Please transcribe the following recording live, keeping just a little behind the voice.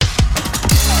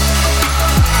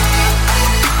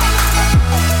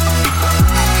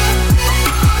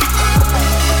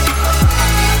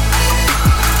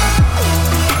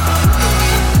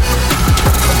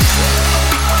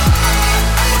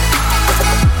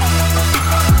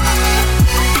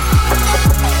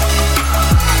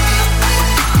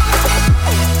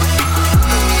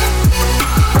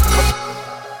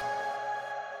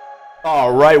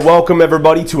right, welcome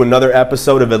everybody to another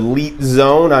episode of Elite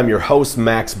Zone. I'm your host,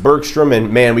 Max Bergstrom,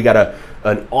 and man, we got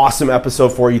an awesome episode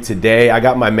for you today. I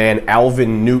got my man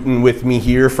Alvin Newton with me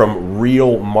here from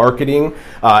REALMarketing.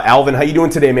 Alvin, how you doing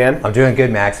today, man? I'm doing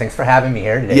good, Max. Thanks for having me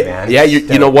here today, man. Yeah,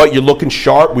 you know what? You're looking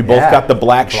sharp. We both got the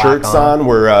black shirts on.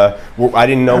 I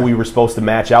didn't know we were supposed to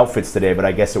match outfits today, but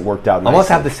I guess it worked out nicely. Almost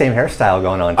have the same hairstyle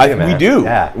going on too, man. We do.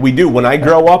 Yeah. We do. When I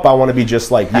grow up, I want to be just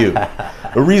like you.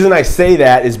 The reason I say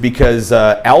that is because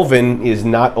Alvin is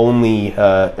not only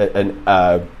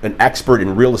an expert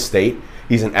in real estate,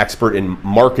 he's an expert in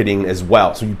marketing as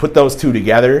well. So you put those two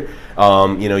together,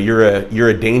 you're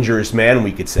a dangerous man,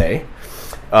 we could say.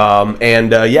 We're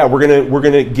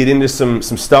gonna get into some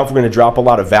stuff. We're gonna drop a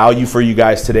lot of value for you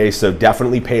guys today. So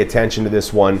definitely pay attention to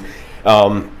this one.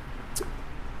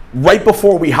 Right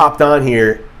before we hopped on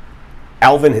here,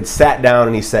 Alvin had sat down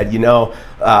and he said,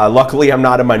 luckily I'm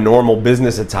not in my normal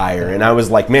business attire. And I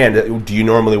was like, man, do you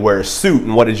normally wear a suit?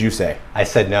 And what did you say? I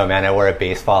said, no, man, I wear a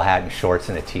baseball hat and shorts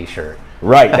and a t-shirt.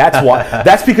 Right, that's why.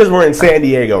 That's because we're in San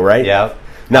Diego, right? Yep.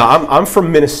 Now, I'm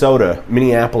from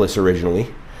Minneapolis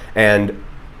originally. And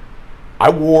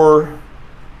I wore,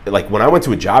 when I went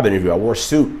to a job interview, I wore a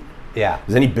suit. Yeah. If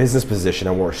there's any business position,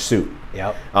 I wore a suit.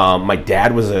 Yep. My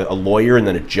dad was a lawyer and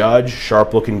then a judge,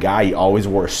 sharp-looking guy. He always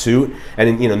wore a suit.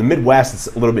 And in the Midwest, it's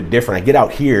a little bit different. I get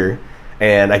out here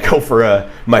and I go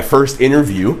for my first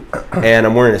interview, and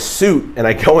I'm wearing a suit, and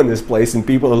I go in this place, and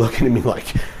people are looking at me like,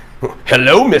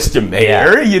 "Hello, Mr.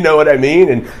 Mayor," you know what I mean?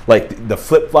 And like the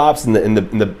flip-flops and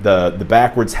the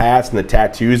backwards hats and the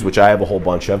tattoos, which I have a whole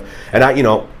bunch of, and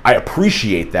I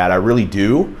appreciate that. I really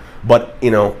do. But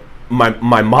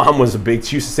my mom was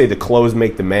she used to say the clothes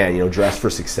make the man, dress for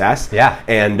success. Yeah.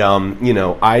 And,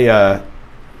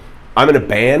 I'm in a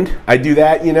band. I do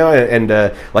that, and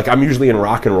I'm usually in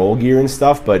rock and roll gear and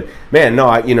stuff. But man, no,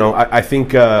 I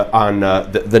think on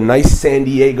the nice San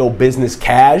Diego business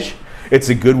cash, it's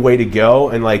a good way to go.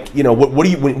 And what do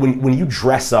you, when you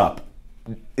dress up,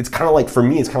 it's kind of like, for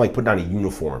me, it's kind of like putting on a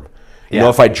uniform.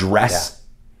 If I dress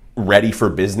ready for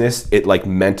business, it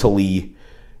mentally,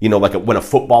 when a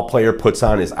football player puts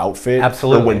on his outfit.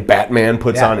 Absolutely. Or when Batman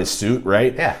puts on his suit,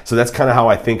 right? Yeah. So that's kind of how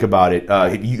I think about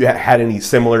it. You had any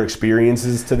similar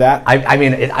experiences to that?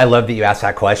 I love that you asked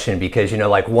that question because,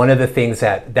 one of the things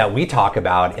that we talk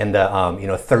about in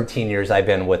the, 13 years I've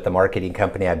been with the marketing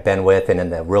company I've been with and in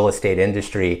the real estate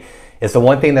industry is the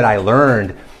one thing that I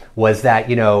learned was that,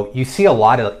 you see a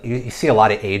lot of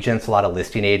agents, a lot of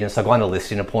listing agents. I'll go on to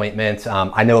listing appointments.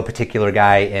 I know a particular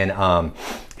guy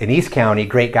in East County,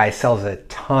 great guy, sells a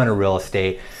ton of real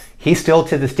estate. He still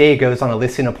to this day goes on a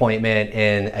listing appointment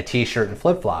in a t-shirt and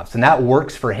flip-flops, and that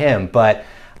works for him. But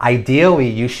ideally,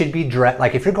 you should be dressed,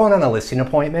 if you're going on a listing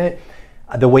appointment,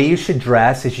 the way you should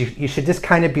dress is you should just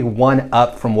kind of be one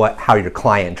up from how your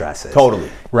client dresses. Totally.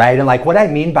 Right? And what I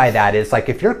mean by that is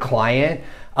if your client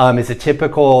is a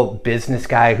typical business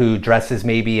guy who dresses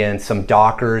maybe in some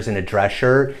Dockers and a dress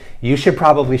shirt, you should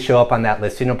probably show up on that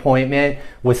listing appointment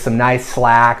with some nice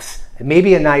slacks,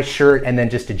 maybe a nice shirt, and then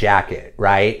just a jacket,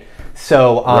 right?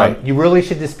 So you really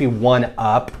should just be one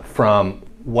up from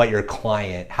how your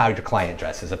client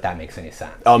dresses, if that makes any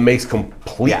sense. Makes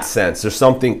complete sense. There's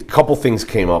a couple things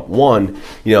came up. One,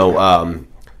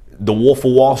 the Wolf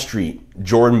of Wall Street,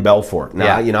 Jordan Belfort.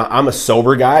 Now, I'm a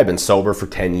sober guy. I've been sober for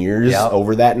 10 years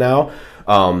over that now.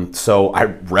 So I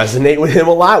resonate with him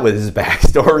a lot with his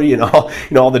backstory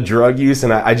and all the drug use.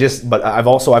 And but I've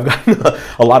gotten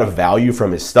a lot of value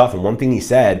from his stuff. And one thing he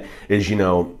said is,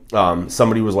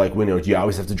 somebody was like, do you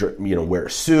always have to, wear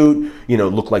a suit,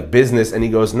 look like business? And he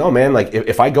goes, no, man,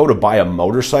 if I go to buy a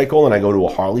motorcycle and I go to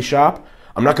a Harley shop,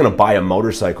 I'm not going to buy a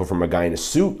motorcycle from a guy in a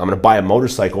suit. I'm going to buy a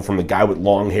motorcycle from the guy with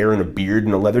long hair and a beard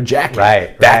and a leather jacket.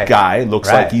 Right. That guy looks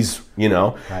like he's,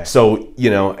 Right. So,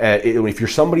 if you're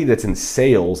somebody that's in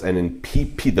sales and in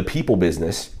the people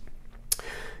business,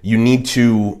 you need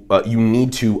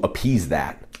to appease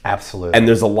that. Absolutely. And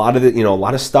there's a lot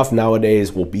of stuff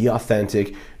nowadays. Will be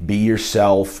authentic, be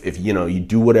yourself. If you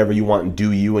do whatever you want and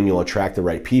do you, and you'll attract the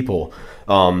right people.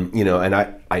 And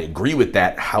I agree with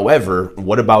that. However,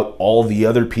 what about all the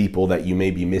other people that you may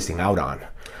be missing out on?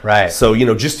 Right. So,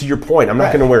 just to your point, I'm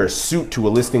not going to wear a suit to a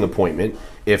listing appointment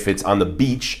if it's on the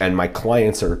beach and my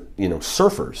clients are,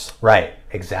 surfers. Right.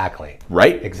 Exactly.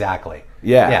 Right? Exactly.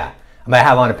 Yeah. Yeah. I might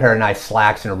have on a pair of nice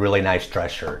slacks and a really nice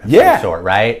dress shirt. Yeah. Some sort,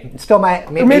 right? Still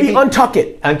might maybe untuck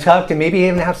it. Untucked and maybe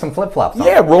even have some flip-flops on.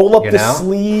 Yeah, roll up the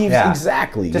sleeves. Yeah.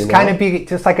 Exactly. Just kind of be,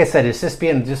 just like I said, it's just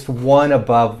being just one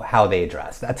above how they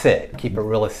dress. That's it. Keep it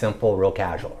real simple, real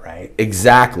casual, right?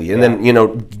 Exactly. And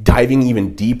then, diving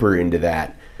even deeper into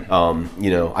that, You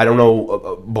know, I don't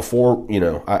know, before, you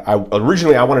know, I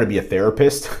originally I wanted to be a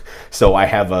therapist, so I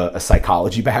have a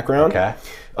psychology background. Okay.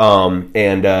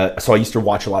 So I used to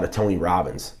watch a lot of Tony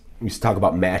Robbins. We used to talk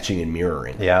about matching and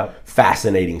mirroring. Yeah.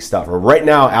 Fascinating stuff. Right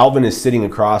now, Alvin is sitting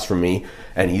across from me,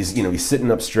 and he's sitting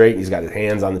up straight, and he's got his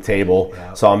hands on the table.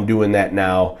 Yeah. So I'm doing that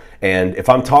now. And if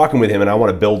I'm talking with him and I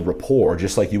want to build rapport,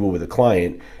 just like you would with a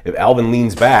client, if Alvin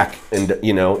leans back and,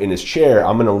 you know, in his chair,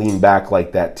 I'm going to lean back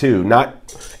like that too. Not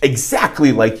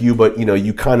exactly like you, but, you know,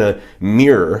 you kind of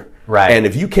mirror. Right. And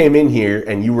if you came in here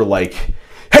and you were like,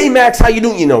 hey, Max, how you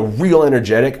doing? You know, real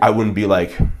energetic, I wouldn't be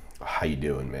like, how you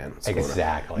doing, man?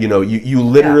 Exactly. You know, you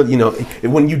literally, you know,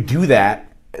 when you do that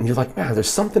and you're like, man, there's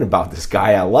something about this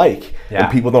guy I like. Yeah.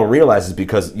 And people don't realize it's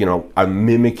because, you know, I'm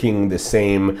mimicking the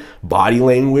same body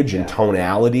language and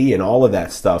tonality and all of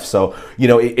that stuff. So, you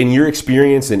know, in your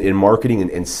experience in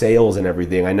marketing and sales and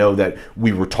everything, I know that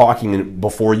we were talking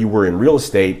before you were in real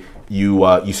estate,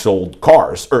 you sold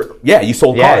cars. You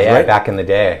sold cars, right? Back in the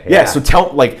day. Yeah, so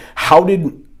tell, like, how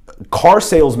did car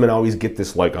salesmen always get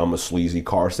this, like, I'm a sleazy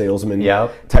car salesman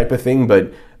type of thing,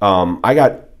 but I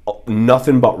got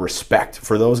nothing but respect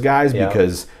for those guys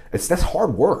because that's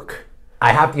hard work.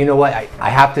 I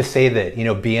have to say that, you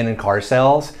know, being in car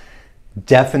sales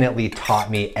definitely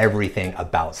taught me everything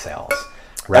about sales.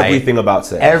 Right? Everything about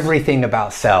sales. Everything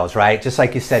about sales, right? Just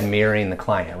like you said, mirroring the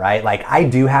client, right? Like, I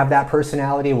do have that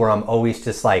personality where I'm always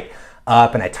just like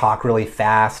up and I talk really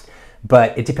fast.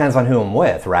 But it depends on who I'm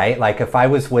with, right? Like, if I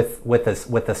was with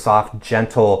a soft,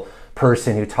 gentle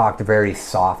person who talked very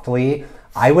softly,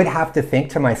 I would have to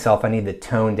think to myself, I need to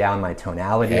tone down my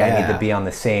tonality. Yeah. I need to be on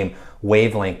the same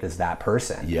wavelength as that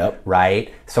person. Yep.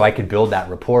 Right? So I could build that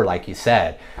rapport, like you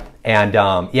said. And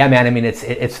yeah, man, I mean,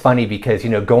 it's funny because, you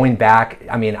know, going back,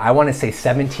 I mean, I want to say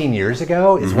 17 years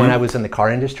ago is when I was in the car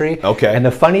industry. Okay. And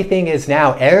the funny thing is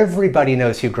now everybody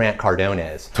knows who Grant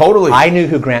Cardone is. Totally. I knew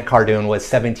who Grant Cardone was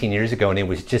 17 years ago, and he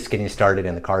was just getting started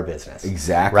in the car business.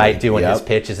 Exactly. Right? Doing his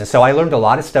pitches. And so I learned a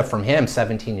lot of stuff from him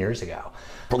 17 years ago.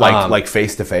 Like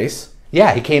face to face?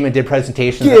 Yeah, he came and did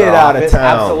presentations. Get out of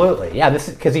town. Absolutely. Yeah, this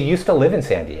is because he used to live in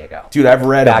San Diego. Dude, I've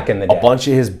read back in the day. A bunch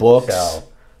of his books. So,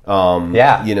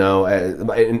 you know,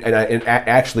 and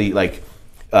actually, like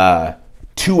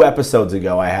 2 episodes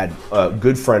ago, I had a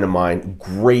good friend of mine,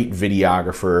 great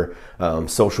videographer,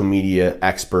 social media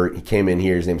expert. He came in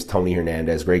here. His name's Tony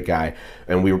Hernandez, great guy.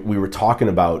 And we were talking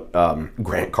about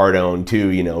Grant Cardone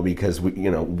too, you know, because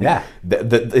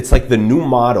it's like the new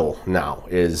model now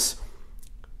is.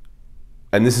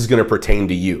 And this is going to pertain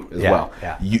to you as well.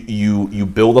 Yeah. You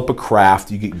build up a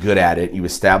craft, you get good at it, you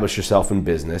establish yourself in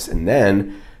business, and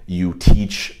then you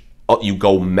teach, you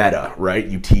go meta, right?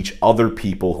 You teach other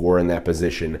people who are in that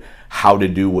position how to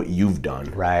do what you've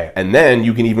done. Right. And then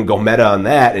you can even go meta on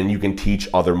that, and you can teach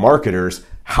other marketers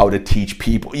how to teach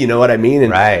people, you know what I mean?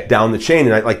 And down the chain.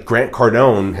 And like Grant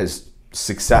Cardone has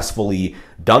successfully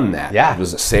done that. Yeah. He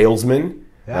was a salesman.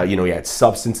 You know, he had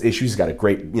substance issues. He's got a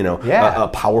great, you know, a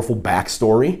powerful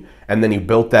backstory. And then he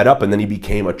built that up, and then he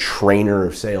became a trainer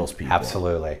of salespeople.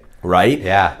 Absolutely. Right?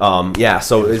 Yeah.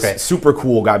 So it's great. Super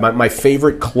cool guy. My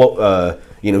favorite,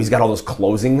 you know, he's got all those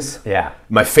closings. Yeah.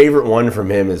 My favorite one from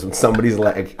him is when somebody's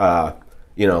like,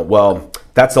 you know, well,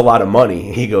 that's a lot of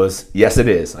money. He goes, yes, it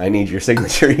is. I need your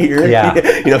signature here. Yeah.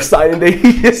 You know, sign and date.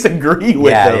 You disagree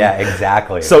with them. Yeah,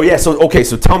 exactly. So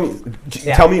so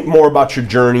tell me more about your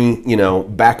journey, you know,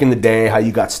 back in the day, how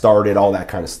you got started, all that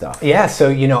kind of stuff. Yeah, so,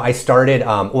 you know, I started,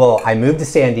 I moved to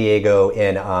San Diego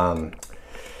in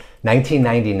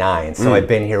 1999. So I've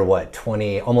been here,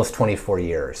 almost 24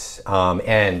 years.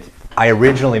 And I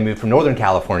originally moved from Northern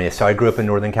California. So I grew up in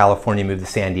Northern California, moved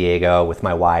to San Diego with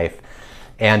my wife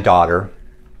and daughter,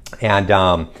 and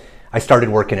I started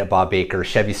working at Bob Baker's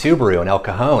Chevy Subaru in El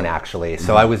Cajon, actually.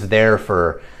 So I was there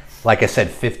for, like I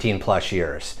said, 15 plus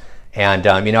years. And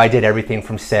you know, I did everything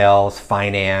from sales,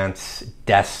 finance,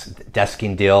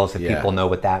 desking deals, if people know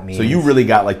what that means. So you really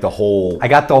got like I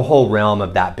got the whole realm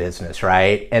of that business,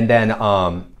 right? And then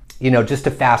you know, just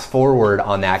to fast forward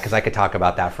on that, because I could talk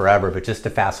about that forever, but just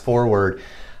to fast forward,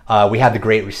 we had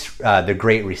the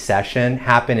Great Recession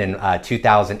happen in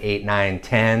 2008, 9,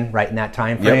 10, right in that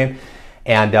time frame. Yep.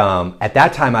 And at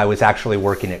that time, I was actually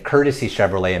working at Courtesy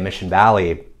Chevrolet in Mission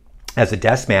Valley as a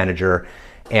desk manager.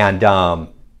 And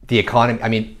the economy, I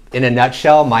mean, in a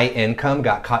nutshell, my income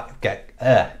got cut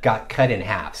in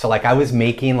half. So like I was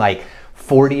making like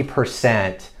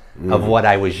 40% of what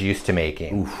I was used to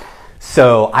making. Oof.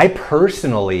 So I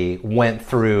personally went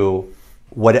through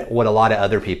what a lot of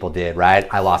other people did, right?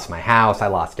 I lost my house, I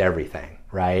lost everything,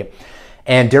 right?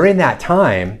 And during that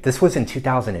time, this was in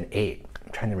 2008.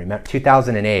 I'm trying to remember,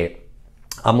 2008.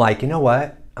 I'm like, you know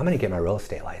what? I'm going to get my real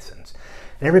estate license.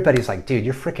 And everybody's like, dude,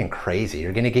 you're freaking crazy.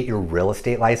 You're going to get your real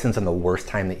estate license on the worst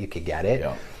time that you could get it.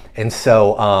 Yeah. And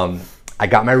so I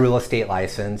got my real estate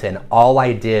license, and all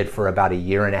I did for about a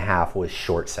year and a half was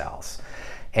short sales.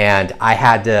 And I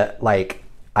had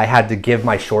to give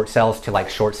my short sales to like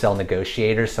short sale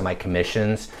negotiators, so my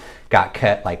commissions got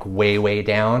cut like way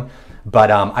down.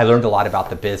 But I learned a lot about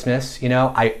the business. You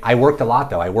know, I worked a lot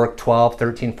though. I worked 12,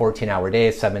 13, 14-hour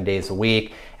days, 7 days a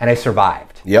week, and I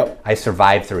survived. Yep. I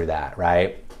survived through that,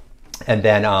 right? And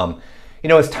then, you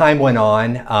know, as time went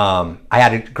on, I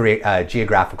had a great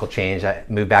geographical change. I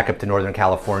moved back up to Northern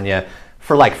California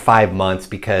for like 5 months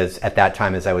because at that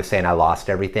time, as I was saying, I lost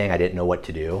everything. I didn't know what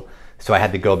to do. So I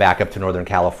had to go back up to Northern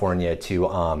California to,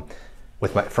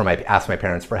 ask my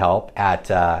parents for help at,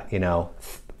 you know,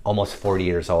 almost 40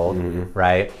 years old,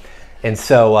 right? And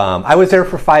so I was there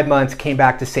for 5 months, came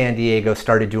back to San Diego,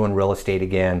 started doing real estate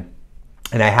again.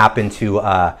 And I happened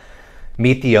to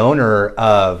meet the owner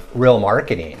of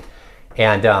REALMarketing.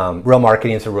 And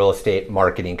REALMarketing is a real estate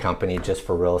marketing company just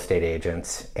for real estate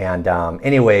agents. And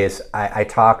anyways, I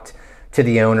talked to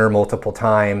the owner multiple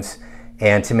times.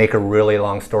 And to make a really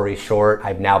long story short,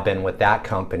 I've now been with that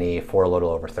company for a little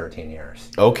over 13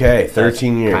 years. Okay,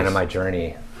 13 years. Kind of my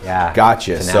journey. Yeah.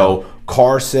 Gotcha. So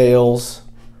car sales,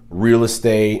 real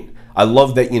estate. I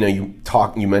love that, you know,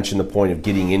 you mentioned the point of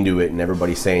getting into it and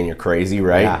everybody saying you're crazy,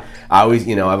 right? Yeah.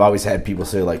 I've always had people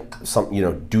say like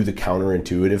do the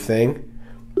counterintuitive thing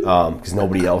because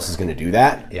nobody else is going to do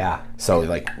that. Yeah. So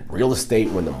like real estate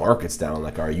when the market's down,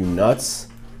 like, are you nuts?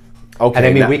 Okay. And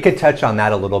I mean, we could touch on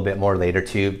that a little bit more later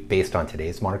too, based on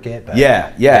today's market. But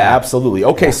yeah, absolutely.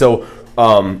 Okay. So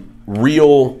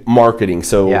REALMarketing.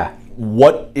 So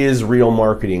what is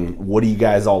REALMarketing? What are you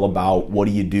guys all about? What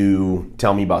do you do?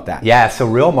 Tell me about that. Yeah, so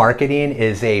REALMarketing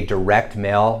is a direct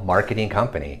mail marketing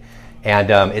company,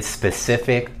 and it's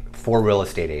specific for real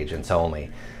estate agents only.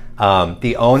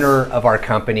 The owner of our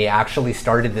company actually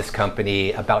started this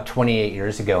company about 28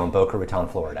 years ago in Boca Raton,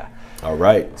 Florida. All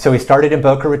right. So he started in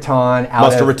Boca Raton.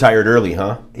 Must have retired early,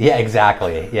 huh? Yeah,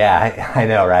 exactly. Yeah, I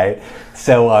know, right?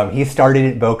 So he started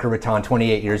in Boca Raton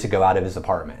 28 years ago out of his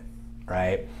apartment,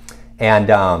 right? And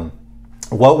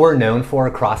what we're known for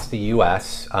across the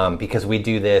U.S., because we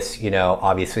do this, you know,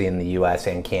 obviously in the U.S.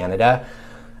 and Canada,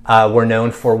 we're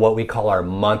known for what we call our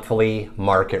monthly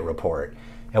market report.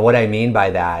 And what I mean by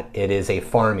that, it is a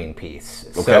farming piece.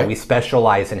 Okay. So we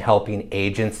specialize in helping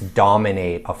agents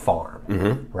dominate a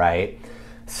farm, right?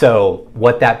 So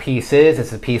what that piece is,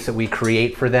 it's a piece that we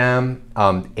create for them.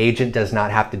 Agent does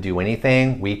not have to do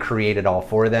anything. We create it all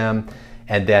for them.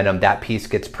 And then that piece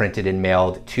gets printed and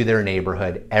mailed to their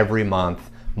neighborhood every month,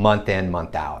 month in,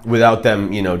 month out. Without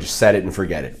them, you know, just set it and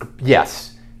forget it.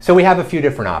 Yes. So we have a few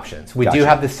different options. We do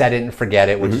have the set it and forget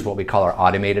it, which is what we call our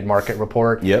automated market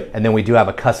report. Yep. And then we do have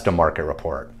a custom market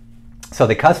report. So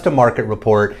the custom market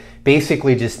report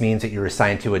basically just means that you're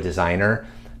assigned to a designer.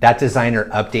 That designer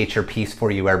updates your piece for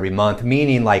you every month,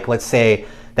 meaning like, let's say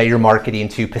that you're marketing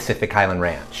to Pacific Highland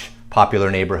Ranch,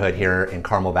 popular neighborhood here in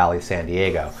Carmel Valley, San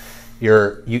Diego.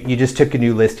 You just took a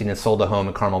new listing and sold a home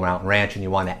in Carmel Mountain Ranch and you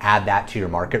want to add that to your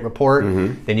market report,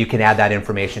 then you can add that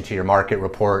information to your market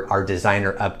report. Our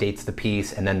designer updates the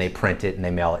piece and then they print it and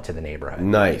they mail it to the neighborhood.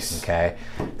 Nice. Okay.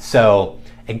 So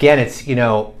again, it's, you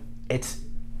know, it's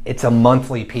a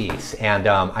monthly piece. And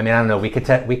I mean, I don't know, we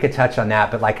could touch on that,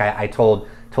 but like I told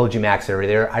you, Max,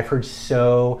 earlier, I've heard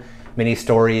so many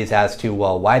stories as to,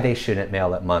 well, why they shouldn't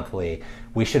mail it monthly.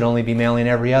 We should only be mailing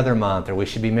every other month, or we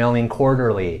should be mailing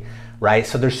quarterly. Right,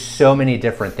 so there's so many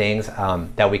different things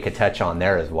that we could touch on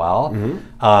there as well,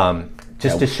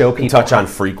 just to show people. Touch on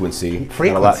frequency.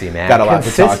 Frequency, man. Got a lot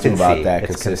to talk to about that.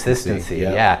 It's consistency.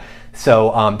 Yeah.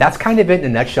 So that's kind of it in a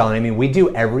nutshell. And I mean, we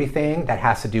do everything that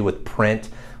has to do with print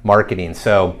marketing.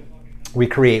 So we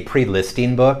create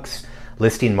pre-listing books,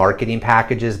 listing marketing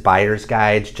packages, buyer's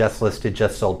guides, just listed,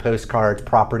 just sold postcards,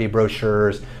 property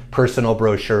brochures, personal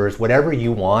brochures, whatever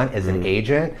you want as an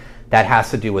agent that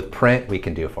has to do with print, we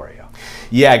can do for you.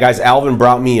 Yeah, guys, Alvin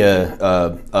brought me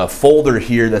a folder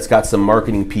here that's got some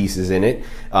marketing pieces in it,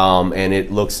 and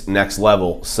it looks next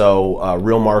level. So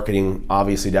REALMarketing,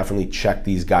 obviously, definitely check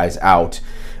these guys out.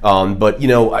 But, you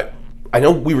know, I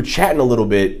know we were chatting a little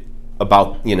bit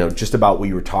about, you know, just about what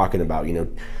you were talking about, you know,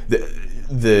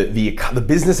 the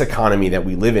business economy that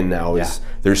we live in now is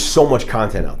there's so much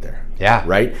content out there. Yeah.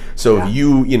 Right? So if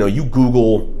you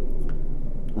Google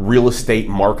real estate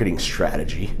marketing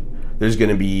strategy, there's going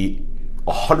to be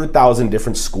 100,000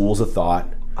 different schools of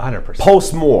thought. 100%.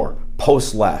 Post more,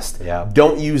 post less. Yeah.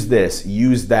 Don't use this,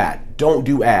 use that. Don't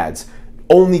do ads.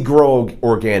 only grow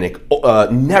organic,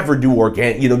 never do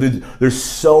organic. There's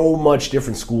so much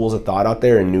different schools of thought out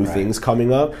there and new things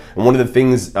coming up. And one of the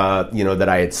things, that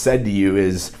I had said to you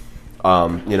is,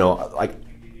 like,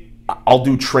 I'll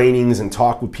do trainings and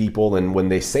talk with people, and when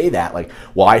they say that, like,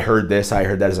 well, I heard this, I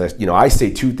heard that, I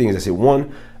say two things. I say,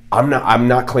 one, I'm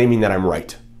not claiming that I'm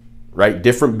right?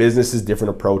 Different businesses, different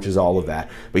approaches, all of that.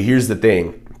 But here's the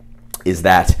thing, is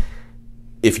that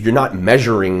if you're not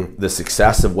measuring the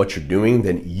success of what you're doing,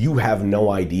 then you have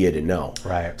no idea to know.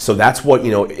 Right. So that's what,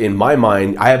 in my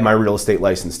mind, I have my real estate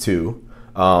license too.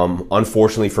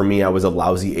 Unfortunately for me, I was a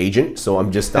lousy agent, so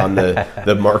I'm just on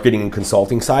the marketing and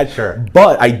consulting side. Sure.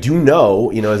 But I do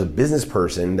know, as a business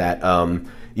person, that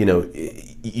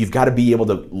you've got to be able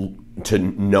to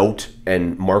note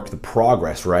and mark the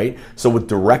progress, right? So with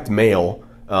direct mail,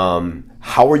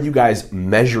 how are you guys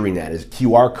measuring that? Is it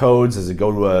QR codes? Does it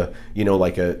go to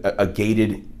a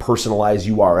gated, personalized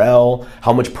URL?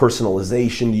 How much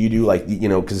personalization do you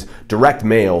do? Because direct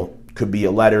mail could be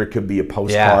a letter, it could be a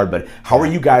postcard, but how are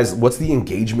you guys, what's the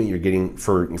engagement you're getting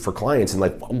for clients,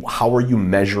 and how are you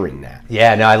measuring that?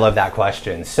 Yeah, no, I love that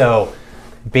question. So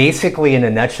basically, in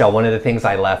a nutshell, one of the things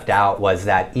I left out was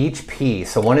that each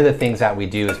piece, so one of the things that we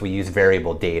do is we use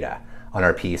variable data on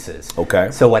our pieces. Okay.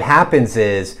 So what happens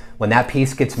is when that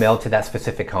piece gets mailed to that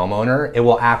specific homeowner, it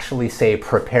will actually say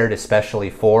prepared especially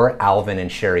for Alvin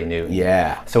and Sherry Newton.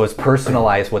 Yeah. So it's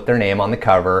personalized with their name on the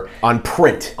cover. On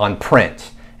print.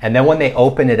 And then when they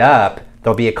open it up,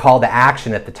 there'll be a call to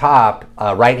action at the top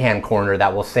right-hand corner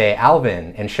that will say,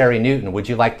 Alvin and Sherry Newton, would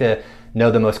you like to know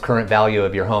the most current value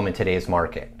of your home in today's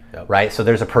market? Yep. Right? So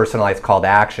there's a personalized call to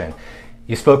action.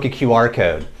 You spoke a QR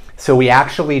code. So we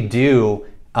actually do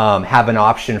have an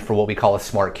option for what we call a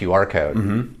smart QR code.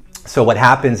 Mm-hmm. So what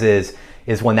happens is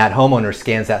when that homeowner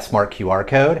scans that smart QR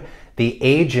code, the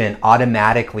agent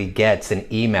automatically gets an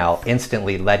email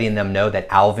instantly letting them know that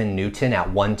Alvin Newton at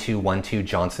 1212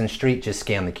 Johnson Street just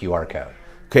scanned the QR code.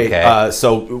 Okay.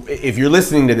 So if you're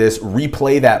listening to this,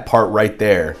 replay that part right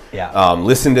there. Yeah.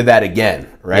 Listen to that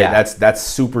again, right? Yeah. That's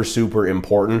super, super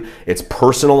important. It's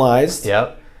personalized.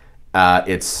 Yep.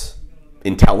 It's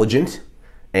intelligent,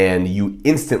 and you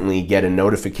instantly get a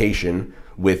notification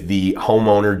with the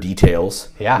homeowner details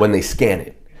when they scan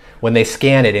it. When they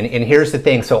scan it, and here's the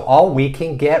thing, so all we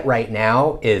can get right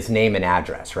now is name and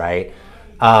address, right?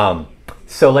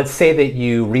 So let's say that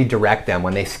you redirect them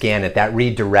when they scan it, that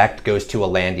redirect goes to a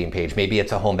landing page. Maybe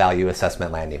it's a home value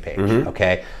assessment landing page,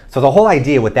 okay? So the whole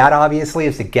idea with that obviously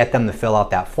is to get them to fill out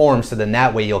that form, so then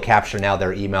that way you'll capture now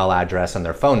their email address and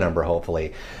their phone number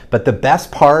hopefully. But the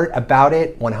best part about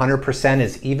it 100%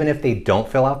 is even if they don't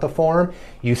fill out the form,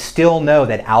 you still know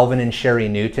that Alvin and Sherry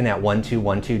Newton at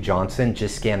 1212 Johnson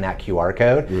just scanned that QR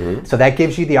code. So that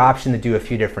gives you the option to do a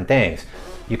few different things.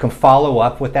 You can follow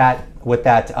up with that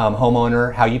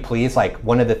homeowner how you please. Like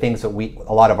one of the things that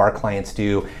a lot of our clients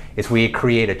do is we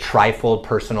create a trifold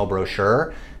personal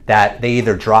brochure that they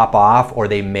either drop off or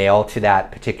they mail to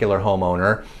that particular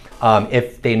homeowner.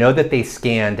 If they know that they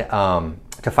scanned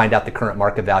to find out the current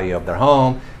market value of their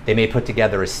home, they may put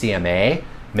together a CMA,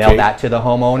 mail that to the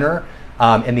homeowner.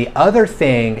 And the other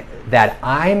thing that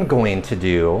I'm going to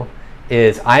do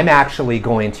is I'm actually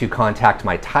going to contact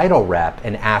my title rep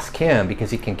and ask him, because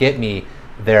he can get me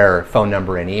their phone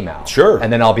number and email. Sure.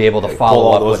 And then I'll be able to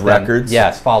follow up those with records. them.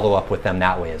 Yes, follow up with them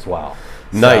that way as well.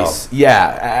 Nice. So,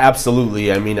 yeah,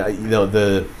 absolutely. I mean,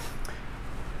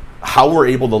 how we're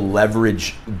able to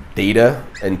leverage data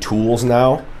and tools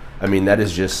now, I mean, that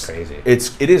is just crazy.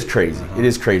 It is crazy. It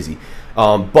is crazy.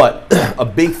 But a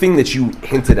big thing that you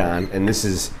hinted on, and this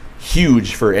is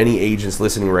huge for any agents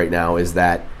listening right now, is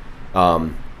that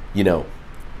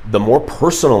the more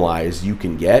personalized you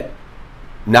can get,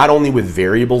 not only with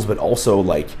variables, but also a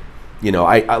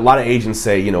lot of agents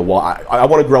say, well, I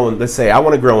want to grow in, let's say I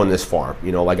want to grow in this farm,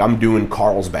 like I'm doing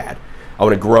Carlsbad. I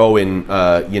want to grow in,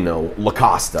 La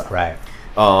Costa. Right.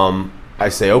 I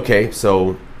say, okay,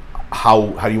 so how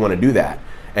do you want to do that?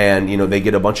 And, they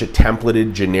get a bunch of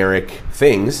templated generic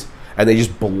things and they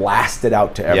just blast it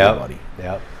out to everybody.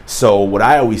 Yep. So what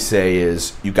I always say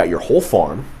is you got your whole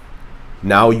farm.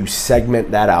 Now you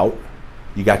segment that out.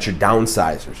 You got your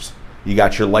downsizers. You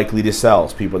got your likely to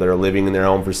sells, people that are living in their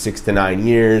home for 6 to 9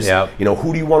 years. Yep.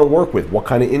 Who do you want to work with? What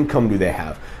kind of income do they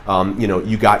have?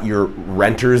 You got your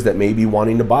renters that may be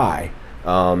wanting to buy.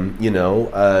 All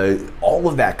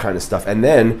of that kind of stuff. And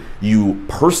then you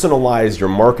personalize your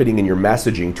marketing and your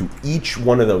messaging to each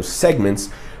one of those segments.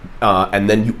 And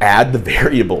then you add the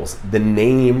variables, the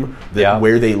name,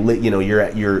 where they live, you're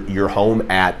at your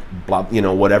home at blah,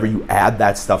 whatever, you add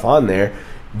that stuff on there.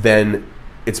 Then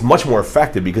it's much more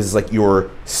effective because it's like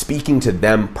you're speaking to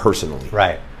them personally.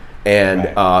 Right. And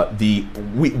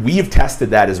we have tested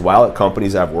that as well at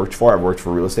companies I've worked for. I've worked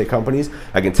for real estate companies.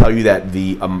 I can tell you that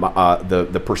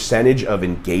the percentage of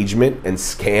engagement and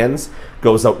scans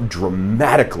goes up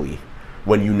dramatically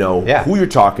when you know who you're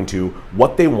talking to,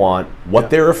 what they want,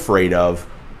 what they're afraid of,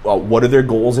 what are their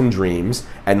goals and dreams,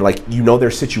 and like you know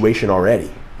their situation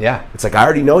already. Yeah. It's like, I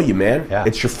already know you, man. Yeah.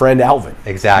 It's your friend Alvin.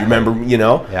 Exactly. You remember, you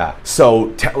know? Yeah.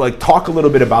 So talk a little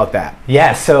bit about that.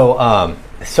 Yeah. So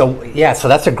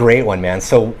that's a great one, man.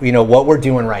 So, you know, what we're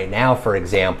doing right now, for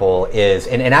example, is,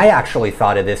 and I actually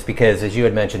thought of this because, as you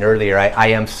had mentioned earlier, I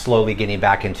am slowly getting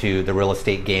back into the real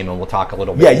estate game, and we'll talk a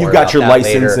little bit more you've got about your that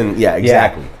license later. and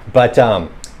exactly. Yeah. But,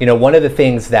 you know, one of the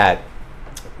things that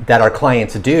our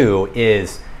clients do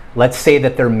is, let's say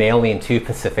that they're mailing to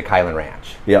Pacific Highland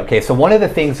Ranch. Yeah. Okay, so one of the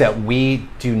things that we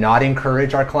do not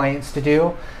encourage our clients to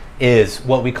do is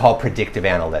what we call predictive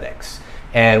analytics.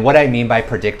 And what I mean by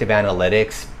predictive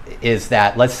analytics is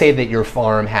that, let's say that your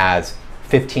farm has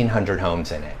 1,500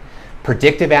 homes in it.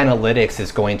 Predictive analytics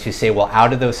is going to say, well,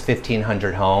 out of those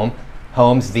 1,500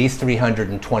 homes, these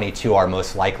 322 are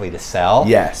most likely to sell.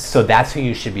 Yes. So that's who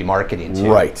you should be marketing to.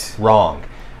 Right. Wrong.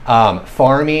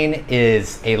 Farming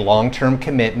is a long-term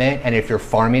commitment, and if you're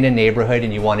farming a neighborhood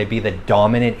and you want to be the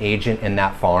dominant agent in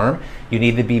that farm, you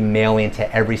need to be mailing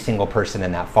to every single person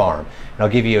in that farm. And I'll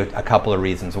give you a couple of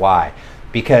reasons why.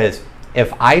 Because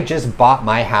if I just bought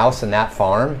my house and that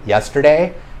farm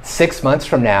yesterday, 6 months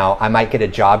from now, I might get a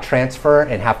job transfer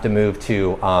and have to move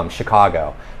to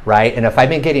Chicago, right? And if I've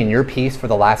been getting your piece for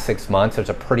the last 6 months, there's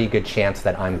a pretty good chance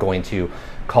that I'm going to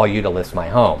call you to list my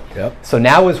home. Yep. So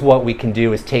now is what we can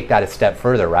do is take that a step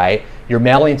further, right? You're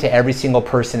mailing to every single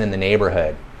person in the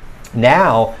neighborhood.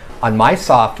 Now, on my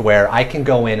software, I can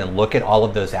go in and look at all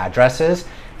of those addresses,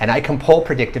 and I can pull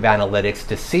predictive analytics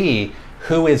to see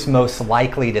who is most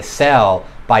likely to sell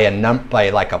by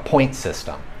like a point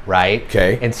system, right?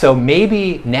 Okay. And so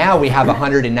maybe now we have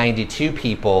 192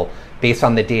 people based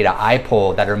on the data I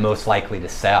pull that are most likely to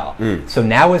sell. So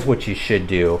now is what you should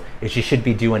do is you should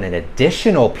be doing an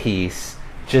additional piece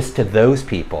just to those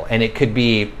people. And it could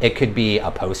be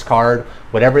a postcard,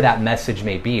 whatever that message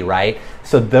may be, right?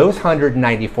 So those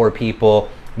 194 people,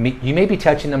 you may be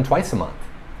touching them twice a month,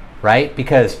 right?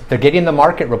 Because they're getting the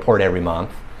market report every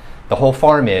month, the whole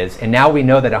farm is, and now we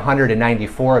know that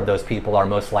 194 of those people are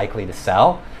most likely to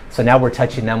sell. So now we're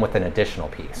touching them with an additional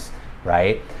piece,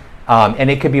 right? And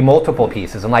it could be multiple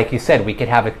pieces. And like you said, we could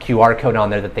have a QR code on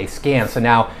there that they scan. So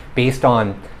now based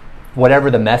on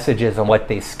whatever the message is and what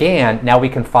they scan, now we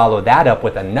can follow that up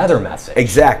with another message.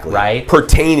 Exactly. Right?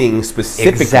 Pertaining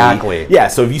specifically. Exactly. Yeah,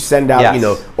 so if you send out, Yes. you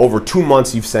know, over 2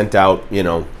 months you've sent out, you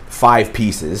know, 5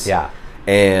 pieces. Yeah.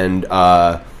 And,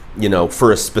 you know,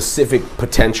 for a specific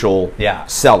potential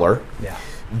seller,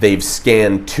 they've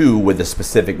scanned 2 with a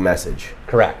specific message.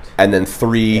 Correct. And then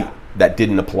 3 that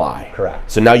didn't apply. Correct.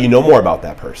 So now you know more about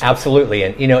that person. Absolutely.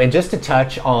 And, you know, and just to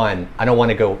touch on, I don't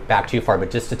want to go back too far,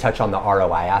 but just to touch on the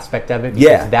ROI aspect of it,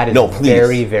 because that is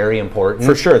very, very important.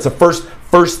 For sure. It's the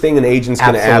first thing an agent's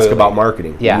going to ask about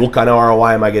marketing. Yeah. What kind of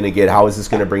ROI am I going to get? How is this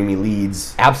going to bring me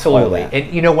leads? Absolutely.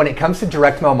 And, you know, when it comes to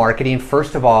direct mail marketing,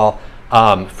 first of all,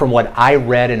 from what I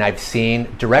read and I've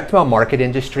seen, direct mail market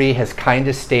industry has kind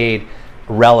of stayed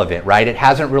relevant, right? It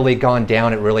hasn't really gone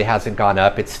down. It really hasn't gone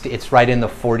up. It's right in the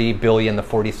 $40 billion, the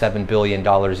 $47 billion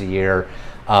a year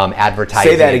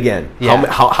advertising. Say that again. Yeah.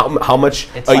 How much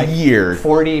it's a like year?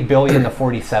 40 billion to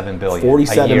 47 billion.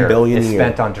 47 a year billion is a year.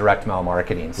 spent on direct mail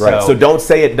marketing. Right. So don't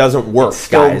say it doesn't work,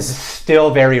 guys. Still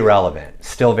very relevant.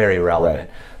 Still very relevant.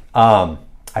 Right.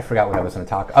 I forgot what I was going to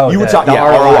talk. Oh, you were the talking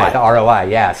ROI. The ROI.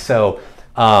 Yeah. So.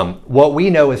 What we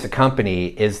know as a company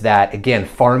is that, again,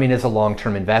 farming is a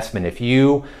long-term investment. If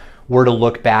you were to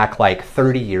look back like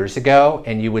 30 years ago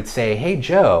and you would say, hey,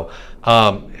 Joe,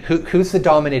 who's the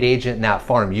dominant agent in that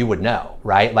farm? You would know,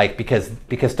 right? Like, because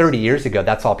 30 years ago,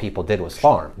 that's all people did was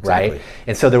farm, right?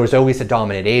 And so there was always a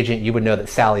dominant agent. You would know that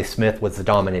Sally Smith was the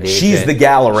dominant agent. She's the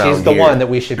gal around She's the one that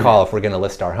we should call if we're going to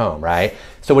list our home, right?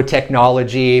 So with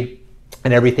technology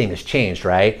and everything has changed,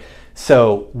 right?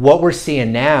 So what we're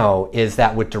seeing now is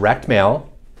that with direct mail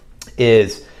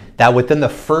is that within the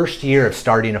first year of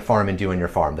starting a farm and doing your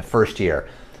farm, the first year,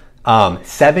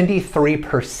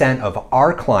 73% of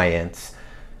our clients,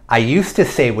 I used to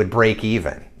say would break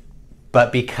even.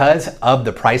 But because of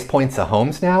the price points of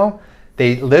homes now,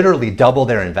 they literally double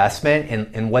their investment.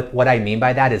 And what I mean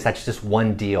by that is that's just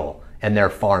one deal in their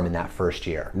farm in that first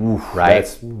year, right?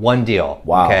 That's one deal,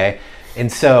 okay? And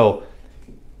so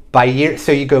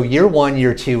so you go year 1,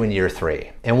 year 2, and year 3.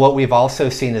 And what we've also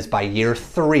seen is by year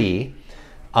 3,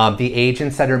 The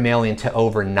agents that are mailing to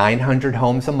over 900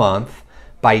 homes a month,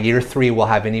 by year 3 will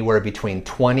have anywhere between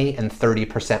 20 and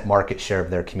 30% market share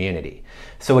of their community.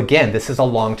 So again, this is a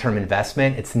long-term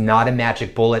investment. It's not a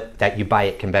magic bullet that you buy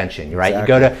at convention, right?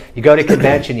 Exactly. You go to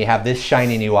convention, you have this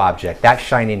shiny new object, that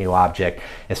shiny new object.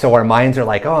 And so our minds are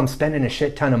like, oh, I'm spending a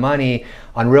shit ton of money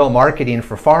on real marketing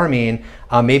for farming.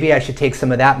 Maybe I should take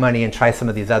some of that money and try some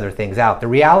of these other things out. The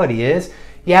reality is,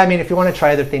 yeah, I mean, if you want to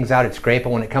try other things out, it's great. But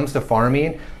when it comes to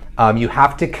farming, you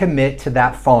have to commit to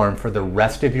that farm for the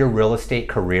rest of your real estate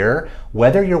career,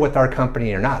 whether you're with our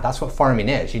company or not. That's what farming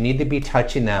is. You need to be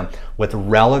touching them with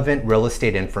relevant real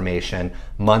estate information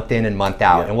month in and month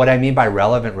out. Yeah. And what I mean by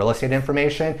relevant real estate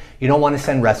information, you don't want to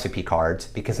send recipe cards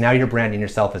because now you're branding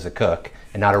yourself as a cook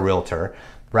and not a realtor,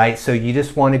 right? So you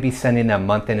just want to be sending them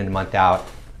month in and month out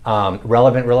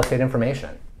relevant real estate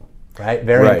information, right?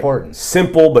 Very important.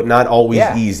 Simple, but not always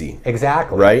easy.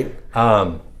 Exactly. Right?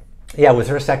 Yeah, was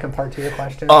there a second part to your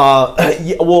question?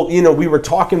 Yeah, well, we were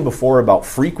talking before about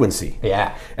frequency.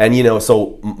 Yeah. And,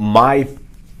 so my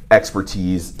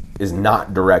expertise is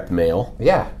not direct mail.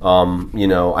 Yeah.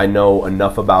 I know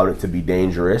enough about it to be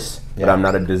dangerous, but I'm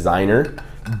not a designer.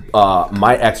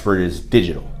 My expert is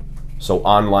digital, so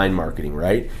online marketing,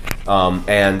 right?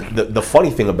 And the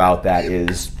funny thing about that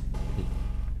is,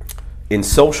 in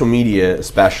social media,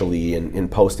 especially in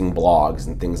posting blogs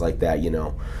and things like that,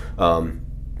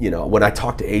 when I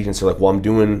talk to agents, they're like, well, I'm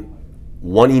doing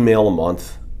 1 email a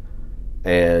month,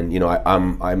 and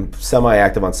I'm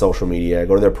semi-active on social media. I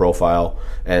go to their profile,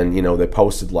 and they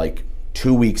posted like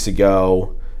 2 weeks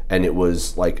ago, and it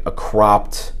was like a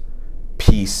cropped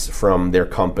piece from their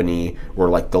company where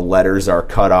like the letters are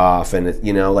cut off, and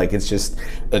it's just,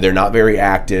 they're not very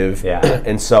active. Yeah.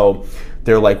 And so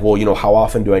they're like, well, how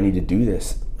often do I need to do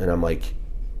this? And I'm like,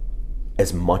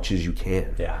 as much as you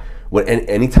can. Yeah.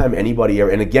 Anytime anybody,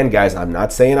 and again, guys, I'm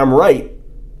not saying I'm right.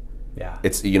 Yeah.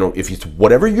 It's, if it's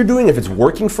whatever you're doing, if it's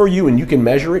working for you and you can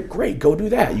measure it, great, go do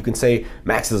that. You can say,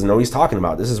 Max doesn't know what he's talking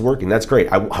about. This is working. That's great.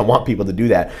 I want people to do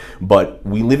that. But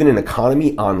we live in an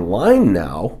economy online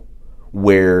now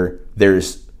where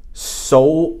there's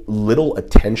so little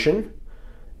attention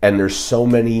and there's so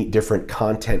many different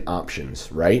content options,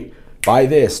 right? Buy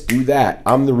this, do that.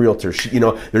 I'm the realtor.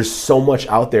 There's so much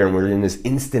out there, and we're in this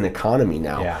instant economy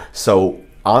now. Yeah. So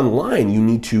online, you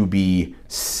need to be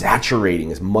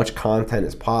saturating as much content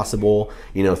as possible.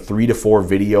 3 to 4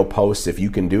 video posts if you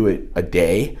can do it a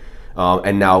day.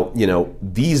 And now,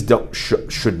 these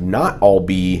should not all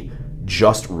be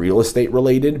just real estate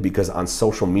related, because on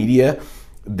social media,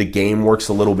 the game works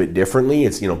a little bit differently.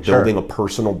 It's building a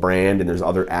personal brand, and there's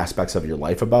other aspects of your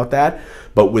life about that.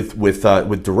 But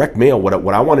with direct mail,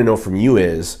 what I want to know from you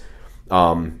is,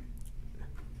 what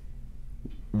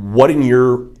in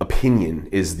your opinion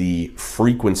is the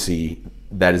frequency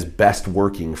that is best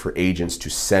working for agents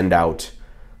to send out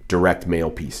direct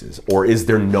mail pieces, or is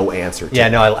there no answer to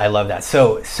that? No, I love that.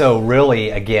 So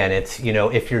really, again, it's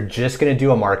if you're just going to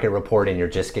do a market report and you're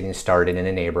just getting started in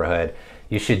a neighborhood,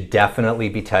 you should definitely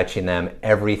be touching them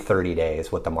every 30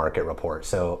 days with the market report.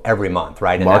 So every month,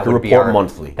 right? And market report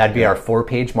monthly. That'd be our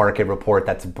 4-page market report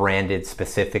that's branded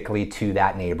specifically to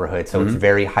that neighborhood. So it's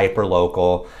very hyper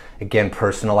local. Again,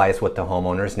 personalized with the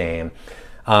homeowner's name.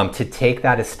 To take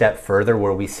that a step further,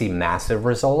 where we see massive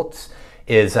results,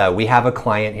 is we have a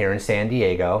client here in San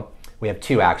Diego. We have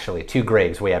two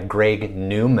Gregs. We have Greg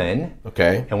Newman,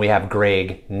 and we have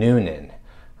Greg Noonan.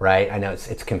 Right, I know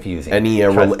it's confusing.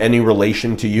 Any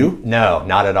relation to you? No,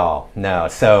 not at all. No.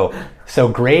 So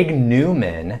Greg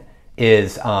Newman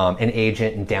is an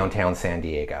agent in downtown San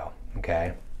Diego.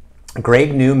 Okay,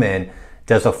 Greg Newman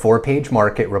does a 4-page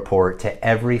market report to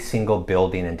every single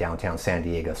building in downtown San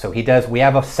Diego. So we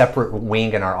have a separate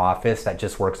wing in our office that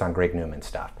just works on Greg Newman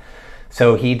stuff.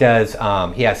 So he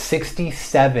has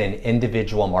 67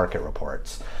 individual market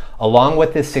reports. Along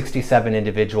with his 67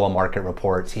 individual market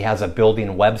reports, he has a building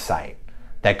website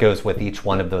that goes with each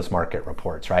one of those market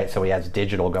reports, right? So he has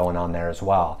digital going on there as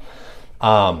well.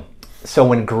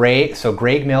 So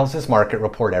Greg mails his market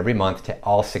report every month to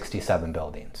all 67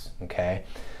 buildings, okay?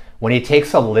 When he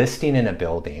takes a listing in a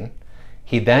building,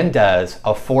 he then does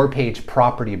a 4-page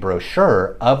property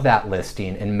brochure of that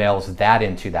listing and mails that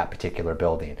into that particular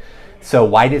building. So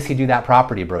why does he do that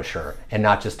property brochure and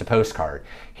not just a postcard?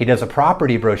 He does a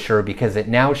property brochure because it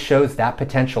now shows that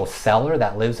potential seller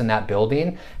that lives in that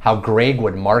building how Greg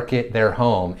would market their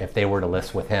home if they were to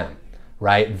list with him,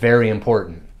 right? Very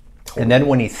important. And then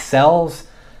when he sells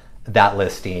that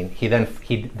listing, he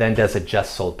then does a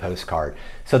just sold postcard.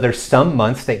 So there's some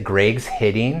months that Greg's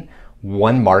hitting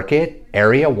one market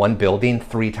area, one building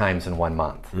 3 times in 1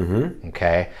 month.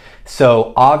 Okay.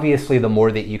 So obviously the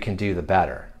more that you can do, the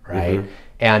better, right?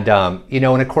 And,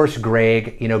 and of course,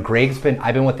 Greg,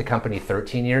 I've been with the company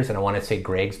 13 years, and I want to say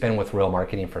Greg's been with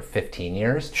REALMarketing for 15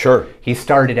 years. Sure. He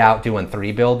started out doing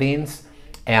 3 buildings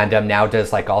and now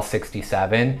does like all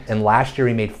 67. And last year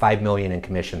he made $5 million in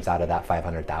commissions out of that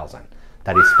 500,000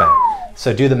 that he spent.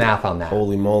 So do the math on that.